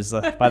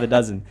palavers by the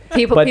dozen.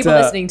 People But,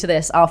 listening to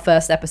this, our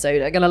first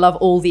episode, are going to love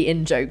all the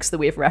in-jokes that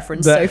we have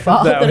referenced That- so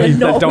far that that, are we- that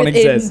not don't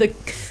within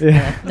exist. the...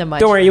 never mind.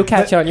 Don't worry, you'll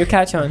catch on. You'll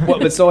catch on.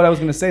 So what I was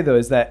going to say though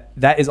is that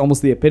is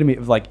almost the epitome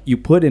of like you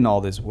put in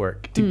all this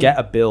work to get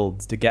a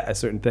build, to get a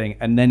certain thing,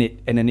 and then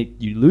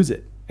you lose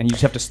it, and you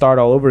just have to start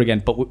all over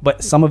again.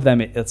 But some of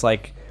them it's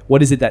like,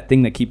 what is it, that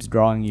thing that keeps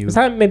drawing you? Is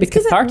that maybe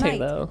Because at cathartic night,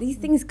 though? these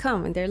things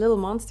come and they're little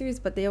monsters,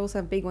 but they also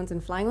have big ones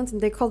and flying ones, and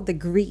they're called the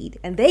greed,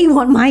 and they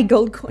want my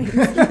gold coins.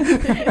 And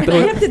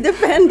I have to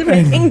defend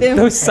my kingdom.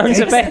 Those sons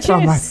of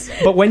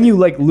bitches. But when you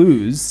like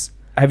lose,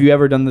 have you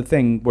ever done the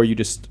thing where you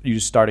just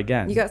start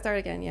again? You got to start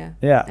again, yeah.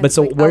 Yeah, And but it's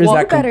so like, where I'll does walk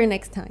that come? better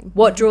next time.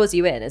 What draws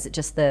you in? Is it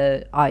just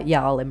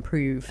I'll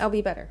improve? I'll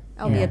be better.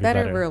 I'll be Yeah. a Be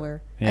better better.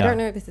 ruler. Yeah. I don't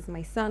know if this is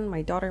my son,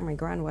 my daughter, my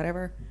grand,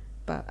 whatever,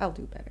 but I'll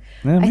do better.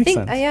 Yeah, I makes think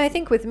sense. I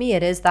think with me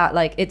it is that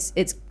like it's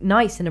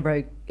nice in a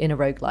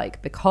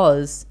roguelike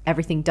because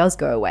everything does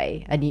go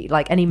away, and you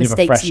like any You have a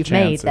mistakes fresh you've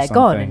made, chance or they're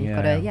gone, something,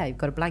 and yeah. you've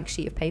got a blank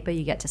sheet of paper,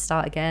 you get to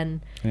start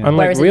again. Yeah. Unlike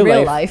Whereas in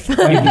real life,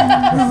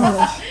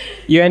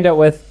 You end up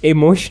with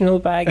emotional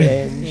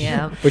baggage.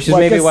 Yeah. Which is Well,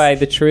 I maybe guess- why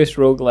the truest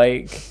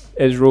roguelike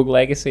is Rogue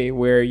Legacy,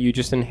 where you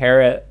just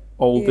inherit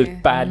all the Yeah.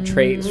 bad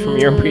traits from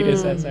your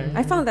predecessor.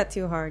 I found that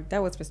too hard.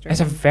 That was frustrating.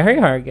 It's a very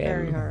hard game.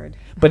 very hard.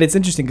 But it's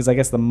interesting because I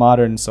guess the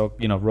modern,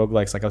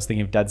 roguelikes, like I was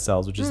thinking of Dead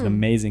Cells, which is Mm. an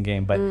amazing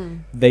game, but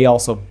they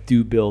also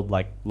do build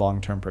like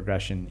long-term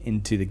progression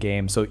into the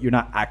game. So you're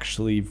not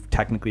actually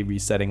technically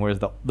resetting, whereas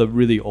the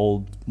really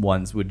old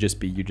ones would just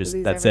be Lose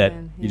that's it.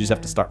 everything. You just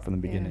have to Yeah. start from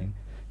the Yeah. beginning.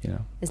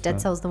 is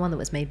Dead Cells the one that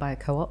was made by a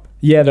co-op?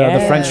 Yeah, the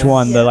Yes. French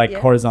one, the Yeah, like yeah.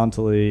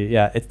 horizontally.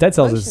 Yeah, Dead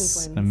Cells Functions is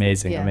ones. an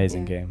amazing, Yeah.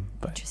 amazing Yeah. game.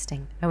 But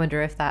Interesting. I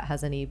wonder if that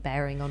has any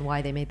bearing on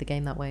why they made the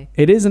game that way.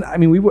 it isn't. I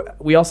mean,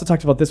 we also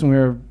talked about this when we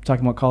were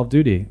talking about Call of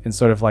Duty, and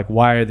sort of like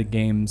why are the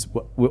games?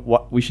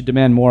 What we should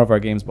demand more of our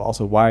games, but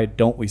also why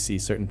don't we see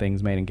certain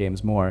things made in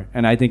games more?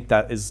 And I think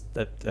that is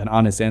an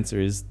honest answer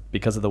is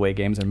because of the way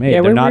games are made.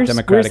 They're not where's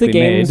democratically the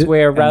games made.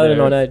 where and rather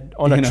than they're,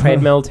 on a you know.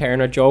 treadmill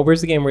tearing a job, where's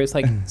the game where it's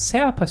like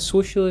set up a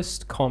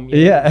socialist commune?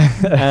 Yeah.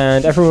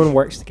 And everyone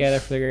works together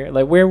for the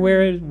like where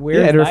Yeah, is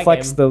it that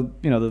reflects game?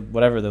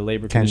 the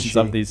labor conditions Kenshi.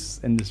 of these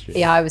industries.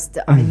 Yeah,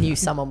 I knew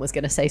someone was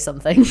going to say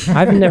something.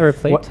 I've never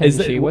played What is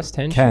Tenchi. it? What's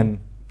Tenchi?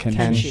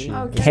 Kenshi.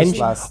 Oh, This Kenshi. is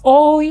last-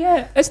 Oh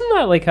yeah, isn't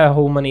that like a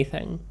whole money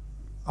thing?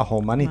 a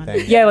whole money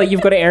thing. Yeah, like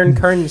you've got to earn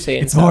currency.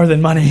 and It's stuff. more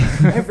than money.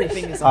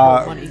 Everything is a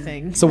whole money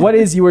thing. So what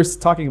is you were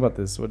talking about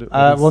this? What is-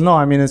 Well, no,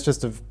 I mean it's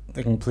just a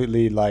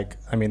completely like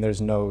I mean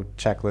there's no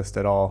checklist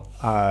at all.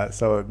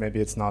 So maybe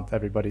it's not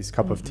everybody's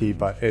cup of tea,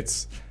 but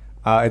it's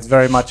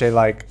very much a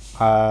like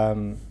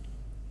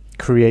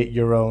create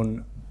your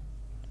own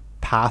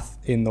path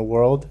in the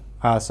world.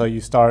 So you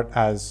start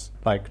as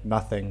like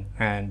nothing,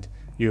 and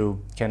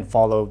you can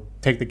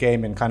take the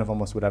game in kind of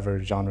almost whatever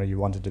genre you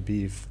want it to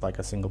be, like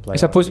a single player.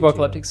 It's a RPG.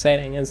 post-apocalyptic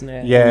setting, isn't it?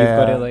 And Yeah. you've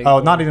got to like. oh,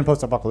 not even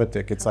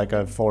post-apocalyptic. It's like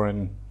a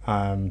foreign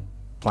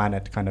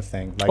planet kind of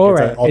thing. Like Oh, it's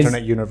right. an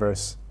alternate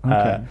universe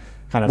Okay.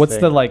 kind of What's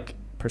thing. the like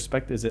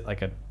perspective? Is it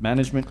like a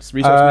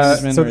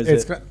resource management, so or is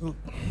it's it? got-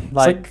 It's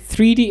like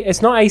 3D.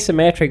 It's not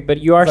isometric, but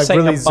you are It's like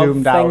sitting really above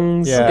zoomed out,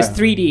 things. yeah. It's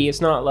 3D.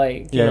 It's not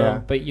like you Yeah, know,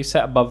 yeah. but you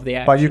sit above the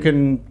action. but you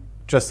can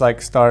just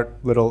like start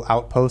little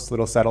outposts,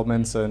 little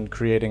settlements, and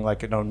creating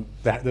like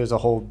there's a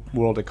whole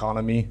world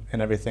economy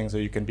and everything, so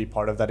you can be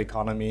part of that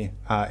economy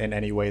in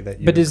any way that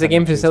you. But does the kind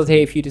game of choose to.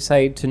 facilitate if you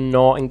decide to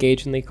not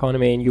engage in the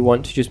economy and you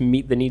want to just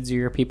meet the needs of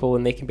your people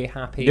and they can be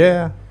happy?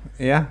 Yeah.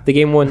 The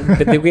game won't,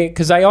 but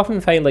because I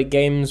often find like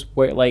games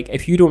where like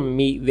if you don't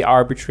meet the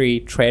arbitrary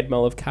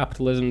treadmill of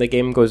capitalism, the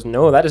game goes,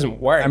 no, that doesn't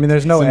work. I mean,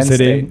 there's no end SimCity.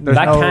 state. There's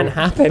That no, can't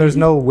happen. There's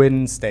no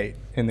win state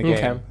in the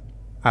Okay. game,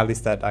 at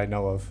least that I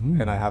know of,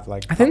 and I have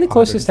like. I think the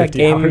closest to that 150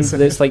 game hours in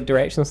that's it. like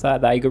directional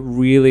that I got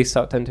really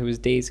sucked into was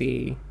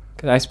DayZ.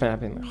 Because I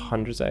spent like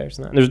hundreds of hours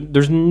in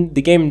that.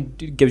 The game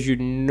gives you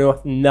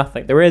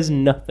nothing. There is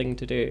nothing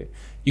to do.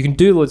 You can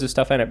do loads of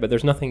stuff in it, but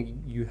there's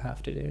nothing you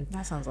have to do.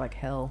 That sounds like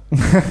hell.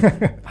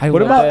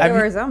 What about- There have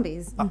were you-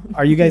 zombies.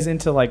 Are you guys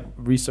into like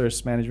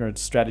resource management,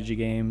 strategy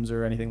games,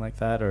 or anything like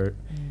that, or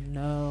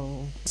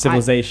No.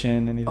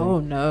 Civilization? Anything? Oh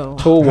no.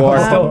 Total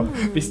War.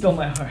 Be still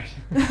my heart.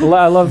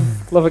 I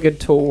love a good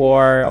Total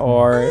War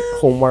or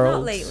Homeworld.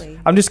 Not lately.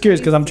 I'm just curious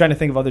because I'm trying to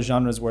think of other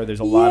genres where there's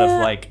a lot of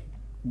Yeah. like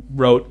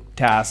rote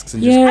tasks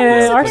and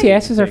Yeah, just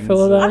RTSs are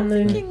full of that. I'm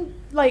thinking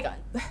like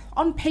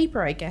on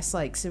paper, I guess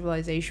like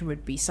Civilization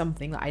would be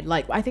something that I'd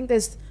like. I think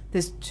there's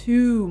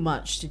too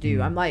much to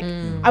do. I'm like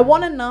I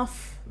want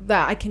enough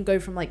that I can go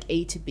from like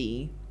A to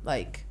B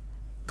like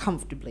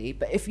comfortably.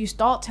 But if you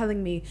start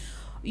telling me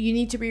you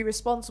need to be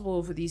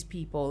responsible for these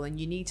people and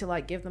you need to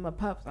like give them a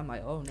purpose, I'm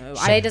like, oh no.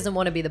 Shay doesn't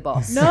want to be the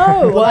boss.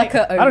 No, like,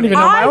 Worker I don't only. even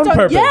know my own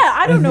purpose. Yeah,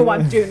 I don't know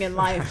what I'm doing in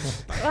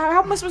life.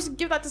 How am I supposed to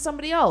give that to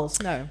somebody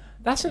else? No.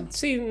 That's it.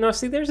 See,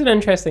 there's an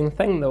interesting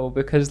thing though,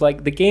 because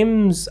like the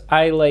games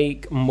I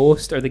like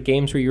most are the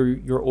games where you're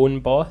your own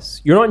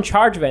boss. You're not in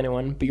charge of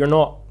anyone, but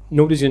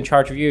nobody's in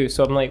charge of you.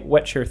 So I'm like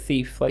Witcher,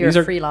 Thief. Like You're a these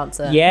are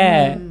freelancer.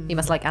 Yeah. You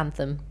must like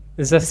Anthem.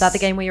 Is Is that the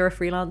game where you're a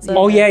freelancer?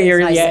 Oh, yeah,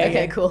 you're- Nice. yeah, Okay,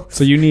 yeah. cool.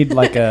 So you need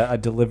like a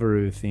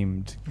Deliveroo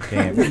themed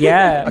game.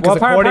 Yeah. Because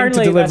according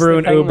to apparently that's Deliveroo the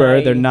and thing, Uber,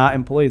 like- they're not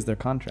employees; they're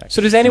contractors.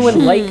 So does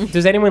anyone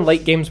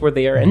like games where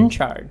they are in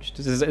charge?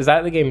 Is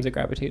that the games that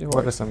gravitate What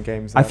are towards? some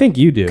games? I think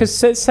you do. Because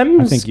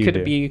Sims think you could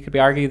do. be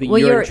argued that Well,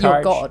 you're you're in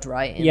charge. God,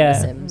 right? In Yeah. The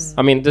Sims.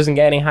 I mean, it doesn't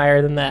get any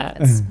higher than that.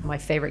 It's my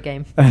favorite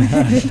game.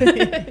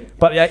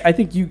 But I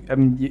think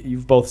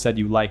you've both said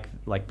you like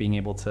being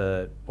able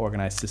to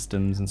organize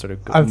systems and sort of.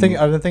 I've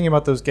been thinking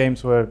about those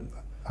games where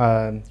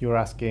you were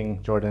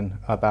asking Jordan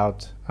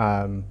about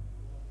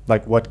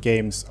like what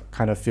games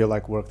kind of feel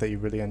like work that you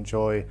really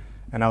enjoy,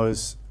 and I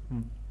was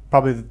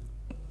probably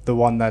the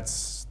one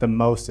that's the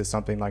most is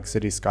something like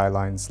City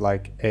Skylines,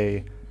 like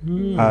a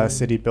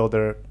city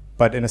builder,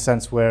 but in a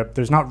sense where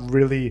there's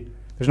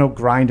no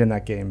grind in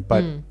that game.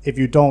 But if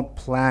you don't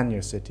plan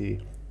your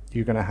city,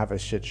 you're gonna have a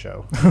shit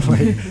show.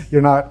 Like,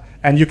 you're not,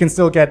 and you can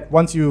still get,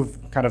 once you've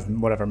kind of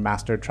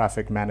mastered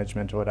traffic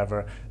management or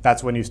whatever,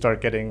 that's when you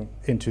start getting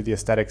into the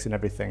aesthetics and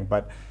everything.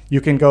 But you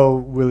can go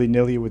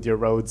willy-nilly with your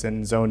roads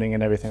and zoning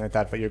and everything like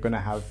that, but you're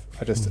gonna have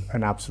just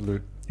an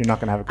absolute, you're not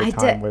gonna have a good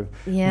time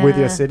with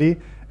your city.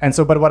 And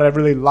so, but what I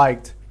really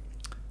liked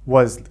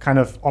was kind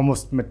of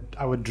almost,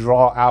 I would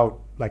draw out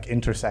like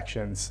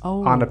intersections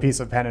on a piece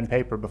of pen and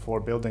paper before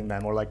building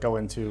them, or like go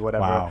into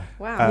whatever. Wow.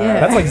 Wow. Yeah.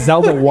 That's like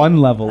Zelda 1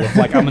 level of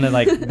like I'm gonna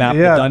like map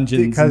the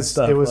dungeons and because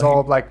stuff. it was like,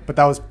 all like, but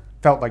that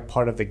felt like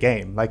part of the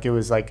game. Like it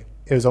was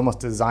almost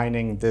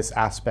designing this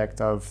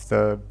aspect of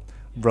the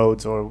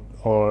roads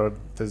or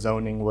the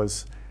zoning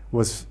was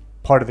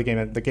part of the game.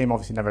 And the game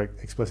obviously never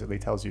explicitly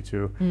tells you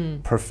to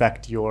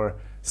perfect your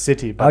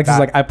city. But Alex is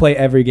like, I play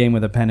every game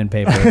with a pen and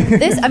paper.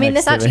 This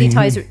next to actually me.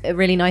 ties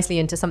really nicely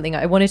into something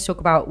I wanted to talk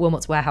about,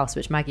 Wilmot's Warehouse,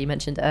 which Maggie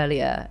mentioned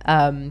earlier.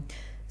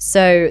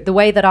 So the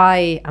way that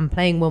I am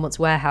playing Wilmot's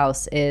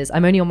Warehouse is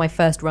I'm only on my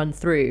first run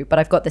through, but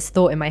I've got this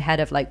thought in my head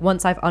of like,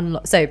 once I've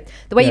unlocked. So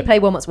the way you play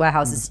Wilmot's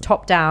Warehouse is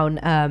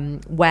top-down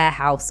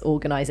warehouse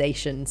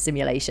organization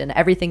simulation.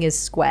 Everything is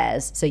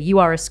squares. So you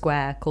are a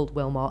square called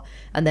Wilmot,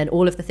 and then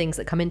all of the things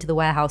that come into the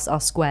warehouse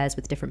are squares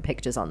with different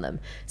pictures on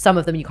them. Some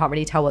of them you can't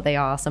really tell what they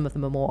are. Some of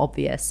them are more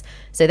obvious.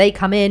 So they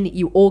come in,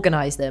 you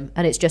organize them,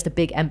 and it's just a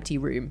big empty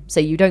room. So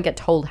you don't get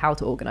told how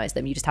to organize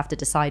them. You just have to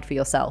decide for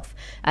yourself.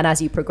 And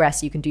as you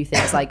progress, you can do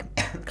things like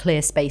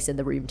clear space in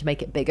the room to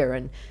make it bigger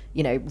and,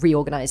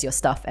 reorganize your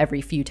stuff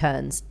every few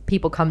turns.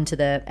 People come to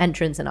the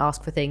entrance and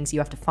ask for things. You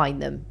have to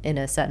find them in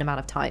a certain amount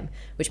of time,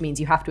 which means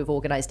you have to have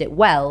organized it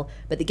well,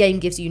 but the game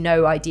gives you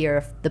no idea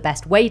of the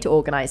best way to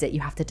organize it. You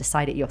have to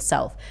decide it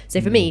yourself.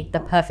 So for me, the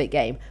perfect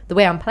game. The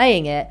way I'm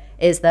playing it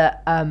is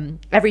that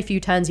every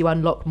few turns you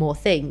unlock more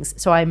things.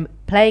 So I'm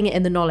playing it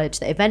in the knowledge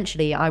that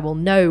eventually I will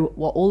know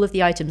what all of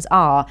the items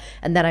are,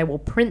 and then I will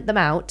print them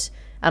out,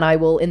 and I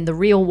will, in the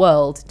real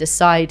world,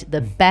 decide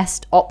the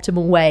best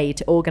optimal way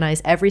to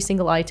organize every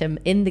single item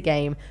in the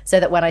game, so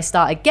that when I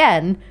start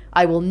again,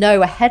 I will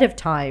know ahead of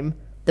time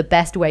the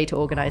best way to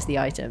organize the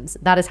items.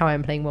 That is how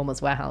I'm playing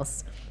Wilmot's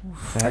Warehouse.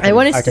 I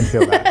can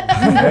feel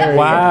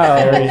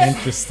that. Very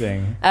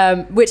interesting.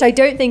 Which I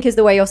don't think is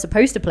the way you're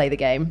supposed to play the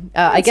game.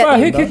 I get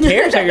the, Who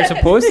cares how you're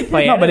supposed to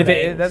play it? No, but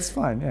if that's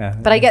fine, yeah.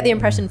 but I get the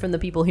impression from the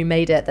people who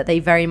made it that they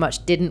very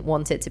much didn't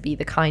want it to be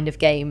the kind of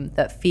game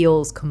that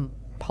feels compulsory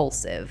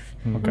compulsive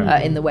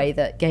Okay. in the way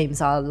that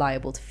games are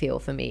liable to feel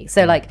for me.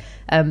 So like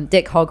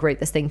Dick Hogg wrote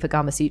this thing for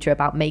Gama Sutra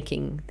about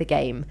making the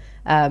game,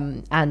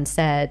 and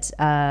said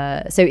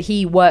so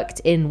he worked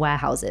in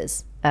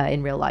warehouses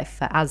in real life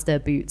for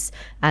Asda, Boots,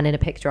 and in a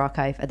picture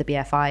archive at the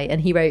BFI.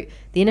 And he wrote,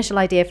 "The initial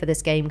idea for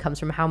this game comes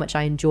from how much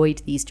I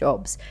enjoyed these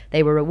jobs.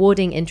 They were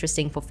rewarding,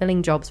 interesting,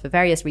 fulfilling jobs for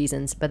various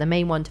reasons, but the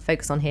main one to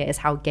focus on here is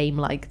how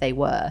game-like they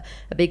were.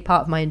 A big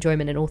part of my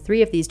enjoyment in all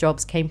three of these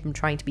jobs came from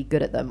trying to be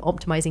good at them,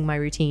 optimizing my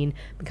routine,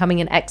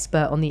 becoming an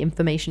expert on the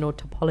informational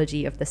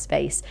topology of the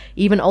space,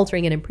 even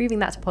altering and improving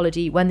that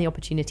topology when the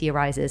opportunity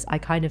arises. I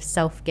kind of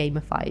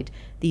self-gamified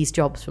these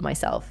jobs for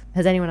myself."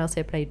 Has anyone else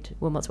here played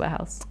Wilmot's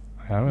Warehouse?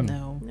 I haven't.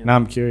 No. Now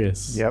I'm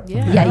curious. Yep.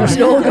 Yeah, you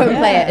should all go and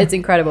play it. It's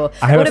incredible.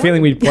 I have What a ab-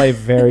 feeling we'd play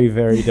very,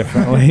 very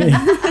differently.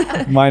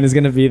 Mine is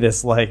going to be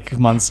this like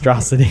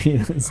monstrosity.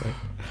 It's like,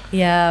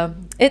 Yeah,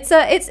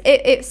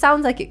 it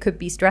sounds like it could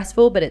be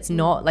stressful, but it's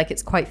not. Like,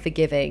 it's quite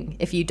forgiving.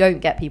 If you don't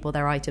get people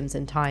their items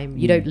in time,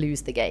 you don't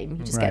lose the game.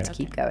 You just get Right. to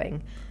keep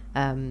going.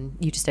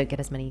 You just don't get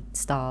as many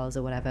stars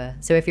or whatever.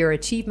 So if you're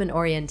achievement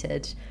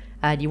oriented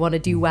and you want to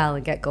do well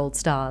and get gold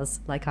stars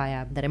like I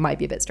am, then it might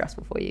be a bit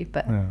stressful for you,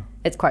 but Yeah.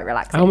 it's quite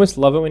relaxing. I almost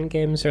love it when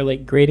games are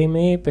like grading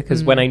me,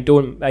 because when I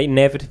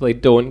inevitably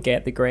don't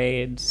get the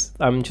grades,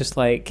 I'm just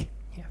like,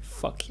 yeah,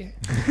 fuck you.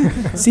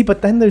 see,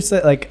 but then there's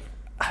like,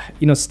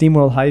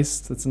 SteamWorld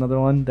Heist. That's another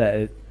one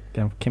that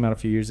came out a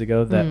few years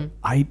ago. That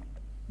I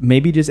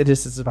maybe just it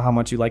just is about how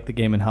much you like the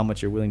game and how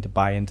much you're willing to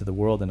buy into the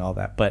world and all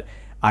that. But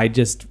I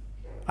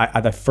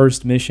the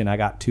first mission I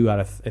got 2 out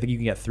of I think you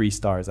can get 3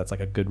 stars. That's like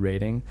a good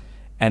rating.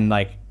 And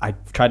like I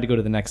tried to go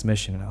to the next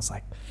mission and I was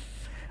like,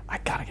 I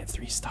gotta get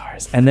 3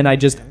 stars. And then I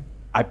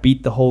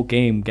beat the whole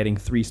game getting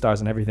 3 stars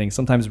and everything.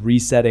 Sometimes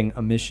resetting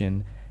a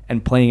mission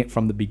and playing it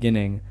from the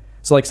beginning.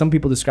 So like some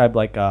people describe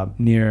like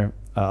Nier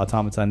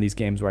Automata in these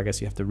games where I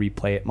guess you have to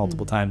replay it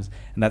multiple times,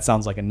 and that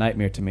sounds like a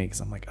nightmare to me because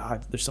I'm like,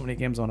 there's so many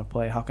games I want to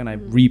play. How can I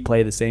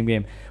replay the same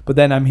game? But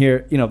then I'm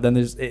here, then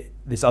there's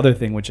this other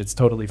thing which it's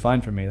totally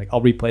fine for me. Like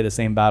I'll replay the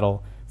same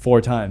battle 4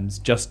 times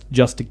just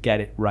to get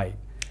it right.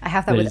 I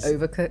have that with There's-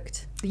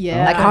 Overcooked.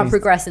 Yeah. I can't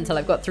progress until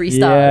I've got 3 Yeah,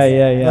 stars.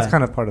 yeah. That's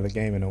kind of part of the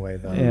game in a way,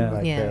 though. Yeah.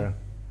 Like Yeah.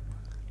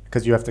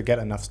 because you have to get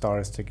enough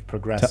stars to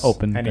progress To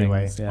open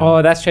anyway. things. Yeah.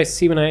 Oh, that's just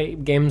see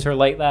when games are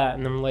like that,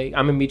 and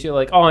I'm immediately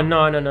like, oh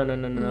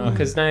no,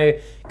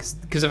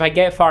 because if I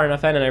get far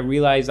enough in and I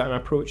realize that I'm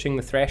approaching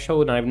the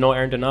threshold and I've not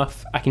earned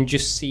enough, I can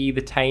just see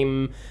the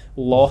time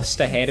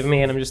lost ahead of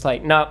me, and I'm just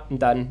like, nah, I'm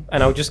done,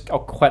 and I'll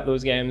quit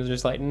those games,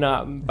 just like,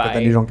 nah, bye. But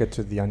then you don't get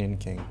to the Onion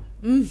King.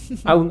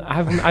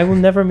 I will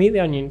never meet the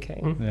Onion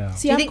King. Yeah.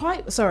 See, I'm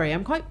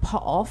quite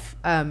put off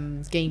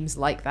games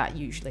like that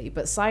usually,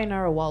 but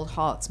Sayonara Wild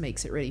Hearts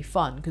makes it really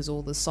fun because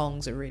all the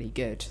songs are really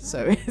good.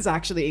 So it's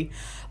actually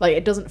like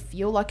it doesn't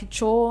feel like a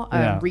chore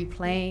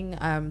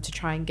replaying to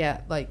try and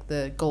get like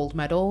the gold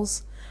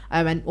medals.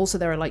 And also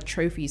there are like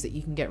trophies that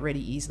you can get really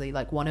easily.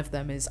 Like one of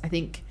them is I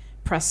think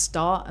press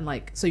start and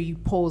like so you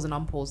pause and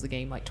unpause the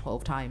game like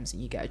 12 times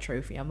and you get a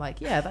trophy. I'm like,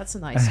 yeah, that's a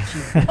nice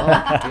achievement.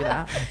 I can do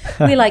that.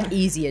 We like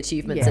easy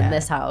achievements in Yeah.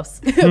 this house.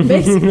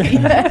 Basically,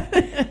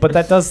 But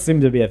that does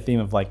seem to be a theme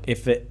of like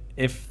if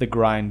the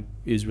grind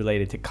is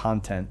related to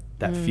content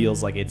that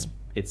feels like it's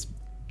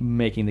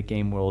making the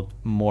game world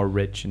more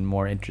rich and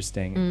more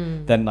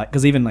interesting than like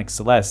because even like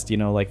Celeste,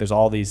 like there's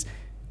all these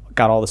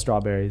got all the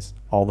strawberries,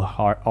 all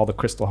the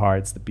crystal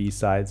hearts, the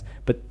B-sides,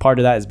 but part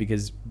of that is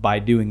because by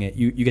doing it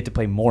you get to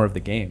play more of the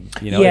game.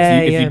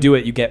 If you do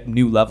it, you get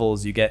new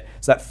levels, so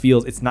that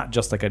feels it's not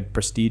just like a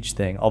prestige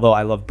thing, although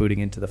I love booting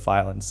into the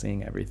file and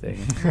seeing everything.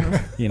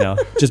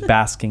 Just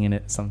basking in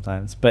it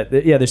sometimes, but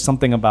there's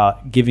something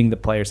about giving the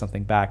player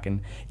something back.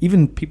 And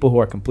even people who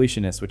are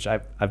completionists, which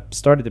I've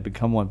started to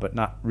become one but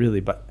not really,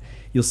 but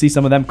you'll see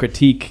some of them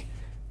critique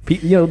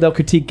they'll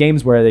critique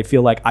games where they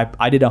feel like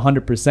I did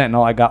 100% and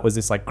all I got was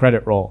this like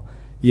credit roll.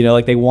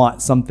 Like they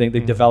want something, the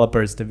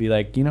developers to be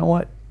like, you know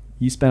what?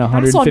 You spent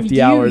 150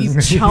 That's on hours.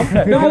 you chump.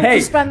 No one Hey,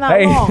 can spend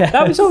that long.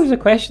 That was always a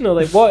question though,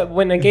 like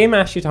when a game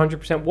asks you to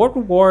 100%, what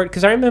reward?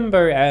 Because I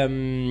remember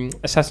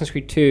Assassin's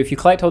Creed 2, if you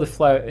collect all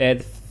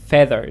the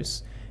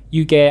feathers,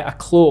 you get a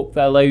cloak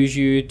that allows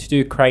you to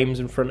do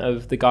crimes in front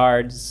of the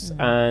guards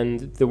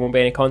and there won't be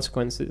any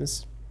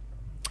consequences.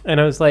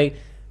 And I was like,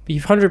 but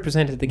you've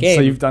 100%ed the game.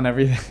 So you've done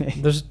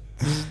everything.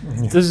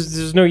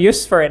 There's no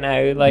use for it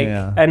now. Like,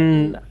 Yeah.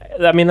 and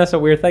I mean that's a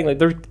weird thing. Like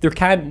there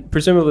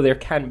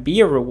can be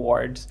a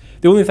reward.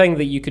 The only thing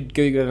that you could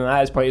go on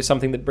that is probably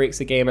something that breaks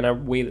the game in a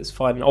way that's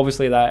fun.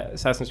 Obviously, that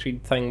Assassin's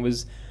Creed thing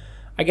was,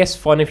 I guess,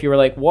 fun if you were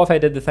like, what if I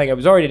did the thing I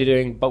was already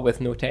doing but with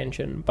no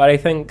tension? But I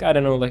think, I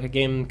don't know, like a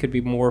game could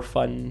be more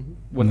fun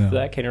with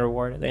that kind of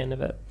reward at the end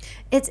of it.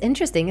 It's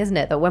interesting, isn't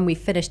it, that when we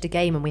finished a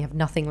game and we have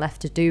nothing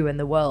left to do in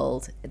the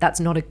world, that's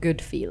not a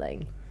good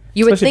feeling.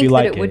 You would Especially if think you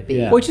that like it would it, be.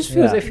 yeah. Well,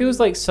 it feels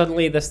like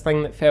suddenly this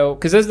thing that felt,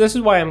 because this is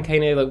why I'm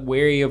kind of like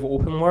wary of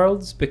open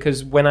worlds,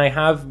 because when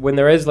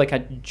there is like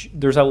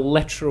there's a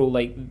literal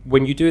like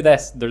when you do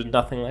this, there's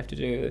nothing left to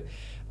do.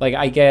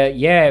 Like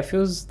it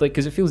feels like,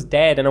 because it feels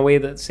dead in a way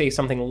that, say,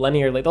 something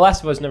linear, like The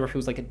Last of Us never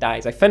feels like it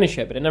dies. I finish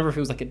it, but it never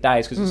feels like it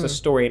dies, because it's a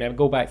story, and I can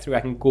go back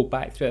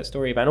through that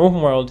story. But in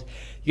open world,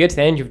 you get to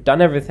the end, you've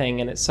done everything,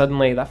 and it's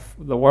suddenly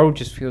the world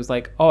just feels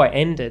like, oh, it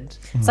ended.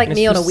 It's like And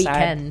me on a feels sad.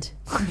 weekend.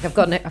 Like,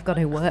 I've got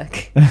no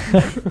work,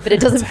 but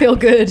it doesn't feel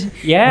good.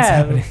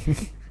 Yeah.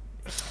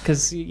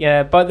 Because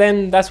but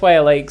then that's why I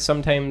like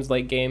sometimes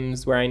like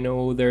games where I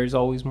know there's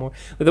always more.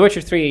 With The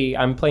Witcher 3,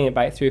 I'm playing it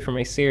back through for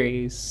my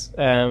series,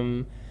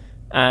 and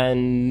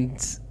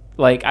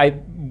like I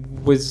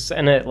was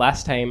in it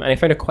last time, and I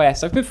found a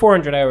quest. I've put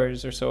 400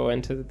 hours or so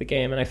into the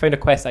game, and I found a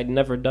quest I'd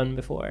never done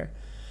before,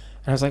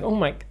 and I was like, oh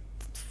my,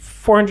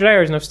 400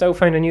 hours and I've still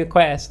found a new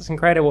quest. That's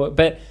incredible.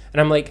 And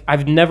I'm like,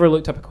 I've never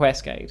looked up a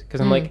quest guide, because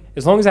I'm like,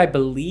 as long as I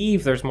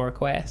believe there's more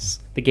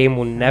quests, the game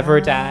will never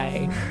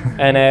die.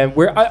 And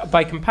we're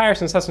by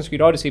comparison, Assassin's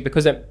Creed Odyssey,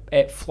 because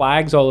it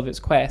flags all of its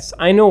quests,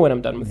 I know when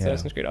I'm done with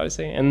Assassin's Creed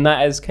Odyssey, and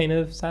that is kind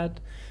of sad.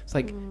 It's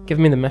like, give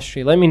me the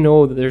mystery. Let me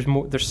know that there's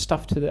more. There's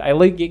stuff to I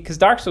like it, because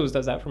Dark Souls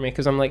does that for me,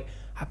 because I'm like,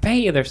 I bet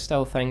you there's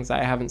still things that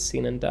I haven't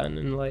seen and done,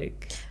 and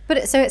like.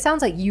 But so it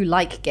sounds like you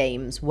like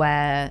games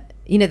where,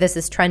 you know, there's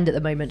this trend at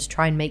the moment to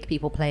try and make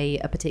people play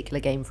a particular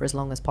game for as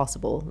long as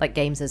possible, like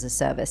games as a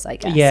service, I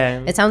guess.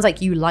 Yeah. It sounds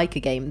like you like a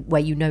game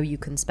where you know you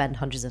can spend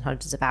hundreds and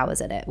hundreds of hours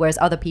in it, whereas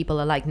other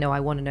people are like, no, I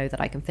want to know that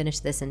I can finish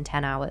this in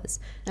 10 hours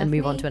and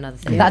move on to another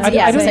thing. Yeah. That's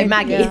I don't so think-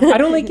 Maggie. I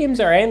don't like games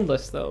that are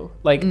endless though.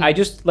 Like I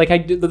just like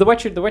The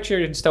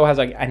Witcher still has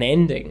like an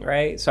ending,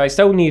 right? So I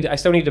still need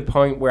a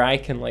point where I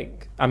can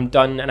like, I'm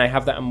done and I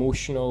have that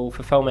emotional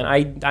fulfillment.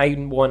 I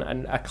want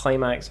a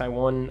climax. I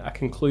want a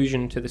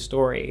conclusion to the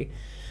story.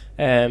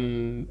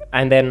 And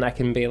then I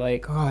can be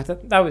like, oh,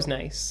 that was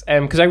nice.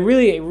 Because I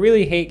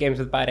really hate games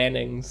with bad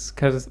endings,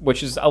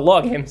 which is a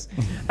lot of games.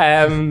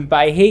 But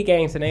I hate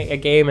getting to a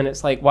game and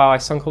it's like, wow, I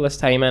sunk all this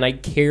time and I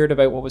cared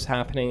about what was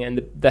happening,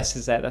 and this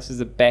is it. This is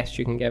the best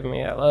you can give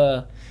me.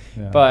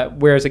 But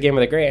whereas a game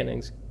with a great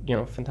ending's,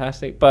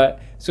 fantastic. But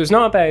so it's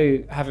not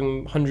about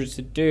having hundreds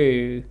to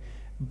do,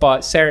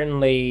 but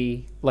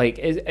certainly like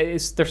they're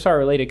sort of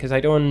related, because I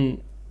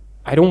don't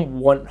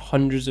want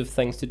hundreds of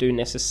things to do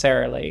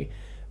necessarily.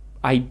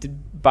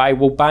 But I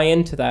will buy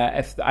into that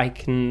if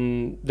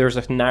there's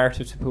a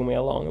narrative to pull me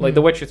along. Like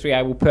The Witcher 3,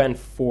 I will put in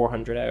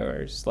 400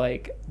 hours,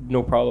 like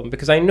no problem,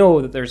 because I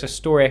know that there's a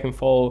story I can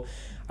follow,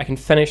 I can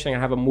finish, and I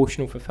have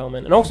emotional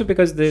fulfillment. And also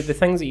because the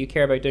things that you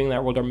care about doing in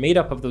that world are made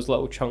up of those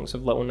little chunks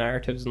of little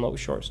narratives and little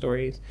short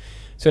stories.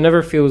 So it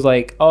never feels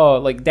like,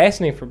 like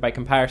Destiny, by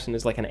comparison,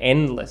 is like an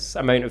endless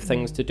amount of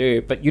things to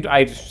do. But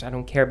I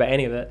don't care about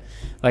any of it.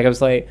 Like I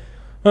was like,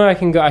 oh, I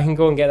can go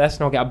and get this,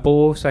 and I'll get a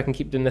bow so I can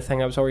keep doing the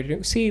thing I was already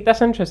doing. See,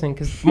 that's interesting,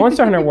 because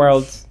Monster Hunter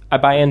World I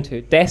buy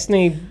into.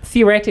 Destiny,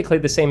 theoretically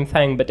the same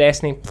thing, but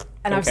Destiny.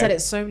 And I've said it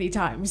so many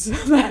times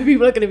that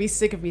people are going to be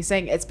sick of me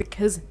saying it. It's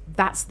because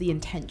that's the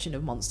intention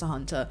of Monster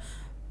Hunter.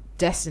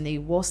 Destiny,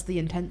 what's the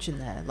intention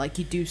there? Like,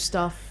 you do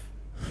stuff,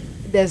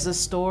 there's a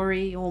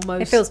story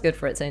almost. It feels good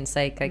for its own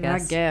sake, I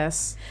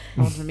guess.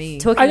 Not for me. I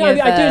do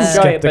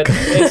enjoy it, but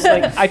it's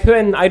like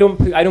I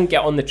don't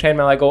get on the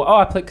treadmill. I go,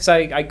 I play, because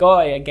I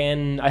got it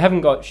again. I haven't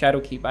got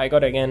Shadowkeep, but I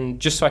got it again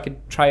just so I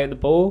could try out the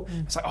bow.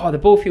 It's like, the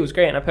bow feels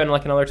great, and I put in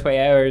like another 20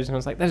 hours, and I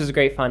was like, this is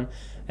great fun.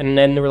 And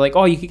then they were like,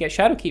 you could get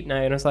Shadowkeep now,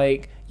 and I was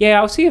like,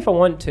 yeah, I'll see if I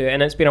want to.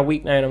 And it's been a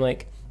week now, and I'm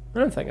like, I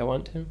don't think I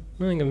want to.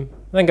 I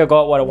think I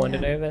got what I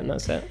wanted out of it, and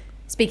that's it.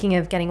 Speaking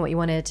of getting what you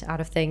wanted out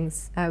of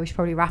things, we should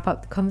probably wrap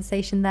up the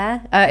conversation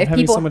there. I'm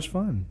having so much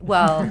fun.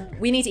 Well,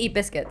 we need to eat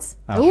biscuits.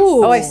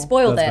 Ooh. I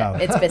spoiled it.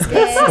 valid. It's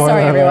biscuits.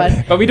 Sorry,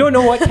 everyone. But we don't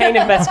know what kind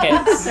of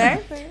biscuits.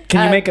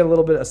 Can you make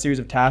a series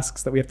of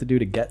tasks that we have to do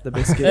to get the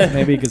biscuit?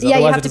 Maybe because Yeah,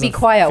 you have to be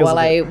quiet while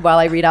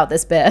I read out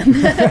this bit.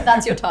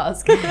 That's your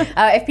task.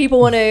 If people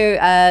want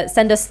to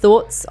send us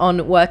thoughts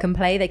on work and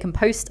play, they can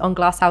post on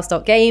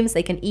glasshouse.games.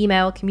 They can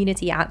email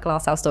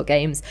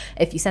community@glasshouse.games.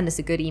 If you send us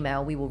a good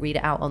email, we will read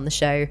it out on the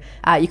show.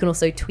 You can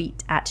also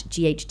tweet at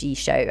GHG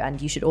Show,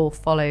 and you should all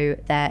follow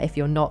there if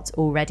you're not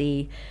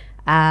already.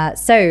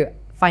 So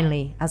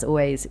finally, as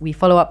always, we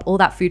follow up all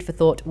that food for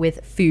thought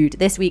with food.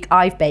 This week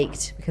I've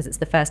baked, because it's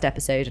the first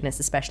episode and it's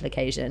a special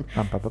occasion.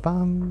 Bum, bum, bum,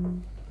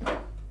 bum.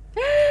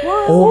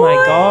 Oh my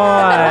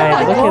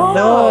god! Look at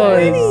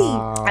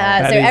those.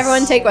 So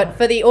everyone take one.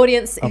 For the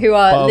audience who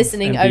are above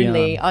listening and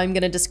only, beyond. I'm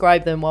going to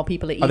describe them while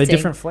people are eating. Are they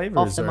different flavors?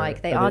 Off the or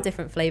mic. They are are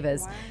different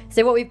flavors.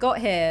 So what we've got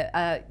here,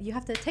 you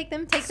have to take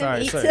them,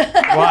 Sorry, eat. sorry.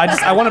 Well,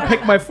 I want to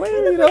pick my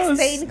flavor.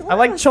 I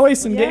like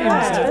choice in games.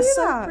 That's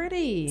so that.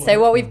 pretty. So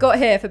what we've got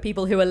here for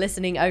people who are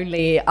listening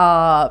only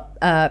are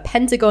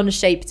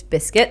pentagon-shaped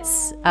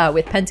biscuits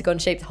with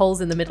pentagon-shaped holes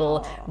in the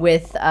middle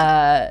with...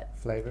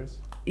 Flavors?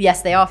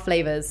 yes, they are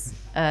flavors.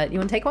 You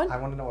want to take one? I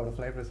want to know what the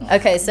flavors are.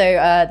 Okay,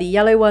 so the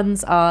yellow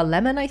ones are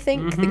lemon, I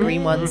think. The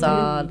green ones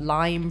are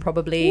lime,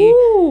 probably.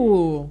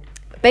 Ooh.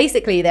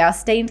 Basically, they are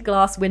stained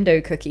glass window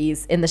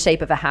cookies in the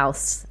shape of a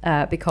house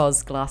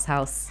because glass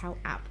house. How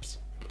apt.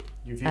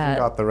 You've even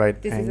got the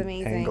right this is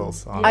amazing.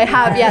 angles on I it.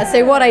 have, yeah.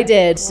 So what I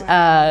did,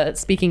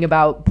 speaking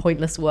about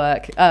pointless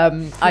work,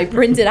 I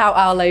printed out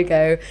our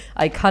logo.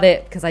 I cut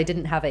it because I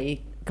didn't have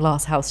a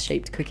glass house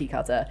shaped cookie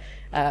cutter.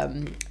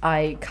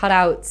 I cut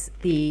out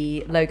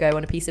the logo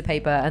on a piece of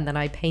paper and then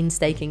I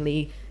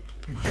painstakingly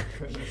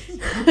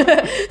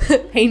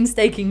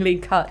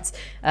cut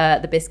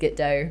the biscuit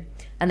dough.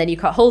 And then you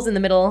cut holes in the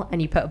middle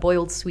and you put a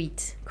boiled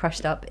sweet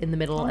crushed up in the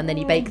middle and then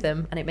you bake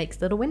them and it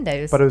makes little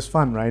windows. But it was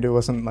fun, right? It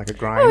wasn't like a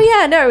grind. Oh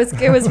yeah, no,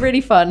 it was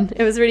really fun.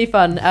 It was really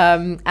fun,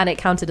 and it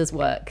counted as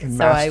work,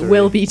 so I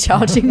will be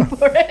charging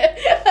for it.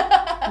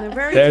 They're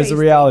very There's the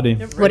tasty. reality.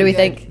 What do we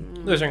think?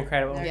 Those are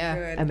incredible. They're Yeah.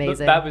 good.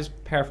 Amazing. That was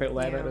perfect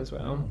leather Yeah. as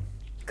well.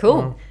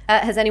 Cool.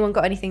 Has anyone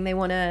got anything they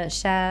want to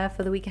share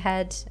for the week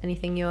ahead?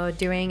 Anything you're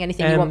doing?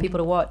 Anything you want people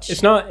to watch?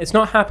 It's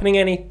not happening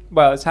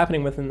it's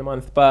happening within the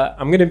month, but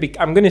I'm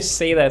gonna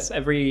say this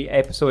every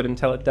episode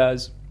until it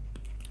does.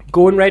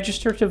 Go and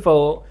register to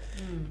vote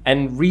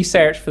and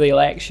research for the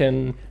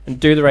election and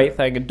do the right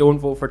thing and don't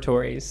vote for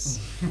Tories.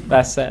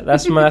 That's it.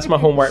 That's my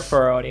homework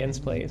for our audience,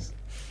 please.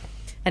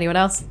 Anyone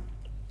else?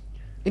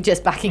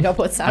 Just backing up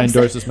what Sam I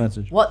endorse said. this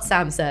message. What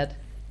Sam said.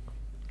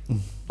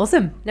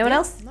 Awesome. No one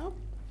else? No.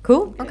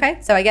 Cool. Okay.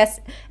 So I guess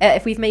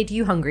if we've made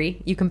you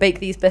hungry, you can bake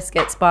these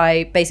biscuits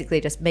by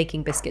basically just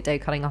making biscuit dough,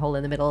 cutting a hole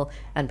in the middle,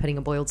 and putting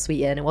a boiled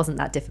sweet in. It wasn't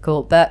that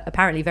difficult, but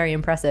apparently very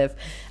impressive.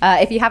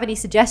 If you have any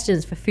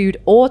suggestions for food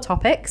or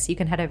topics, you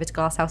can head over to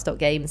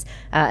glasshouse.games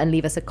and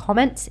leave us a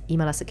comment.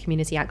 Email us at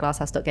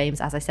community@glasshouse.games,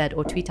 as I said,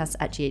 or tweet us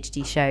at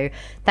GHD Show.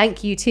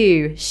 Thank you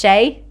to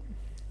Shay,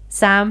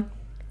 Sam,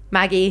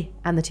 Maggie,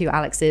 and the two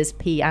Alexes,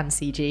 P and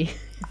CG.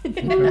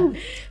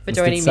 For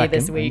joining me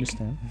this week.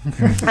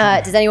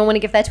 Does anyone want to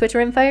give their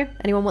Twitter info?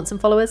 Anyone want some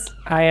followers?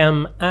 I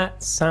am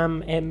at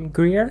Sam M.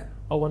 Greer,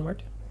 all one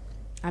word.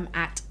 I'm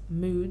at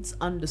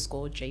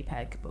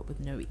moods_JPEG, but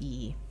with no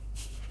E.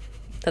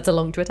 That's a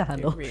long Twitter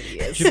handle. It really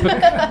is.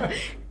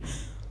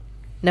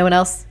 No one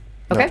else?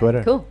 No Okay,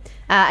 Twitter. cool.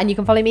 And you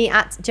can follow me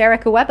at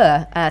Jerica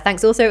Weber.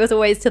 Thanks also, as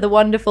always, to the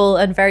wonderful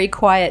and very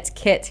quiet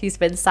Kit, who's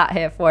been sat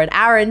here for an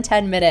hour and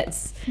 10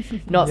 minutes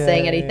not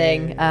saying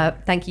anything.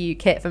 Thank you,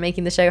 Kit, for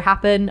making the show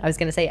happen. I was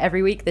going to say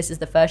every week. This is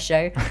the first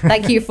show.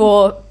 Thank you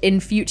for, in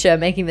future,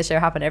 making the show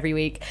happen every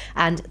week.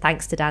 And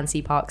thanks to Dan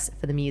C. Parks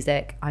for the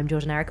music. I'm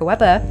George and Erica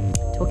Weber.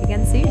 Talk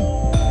again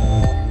soon.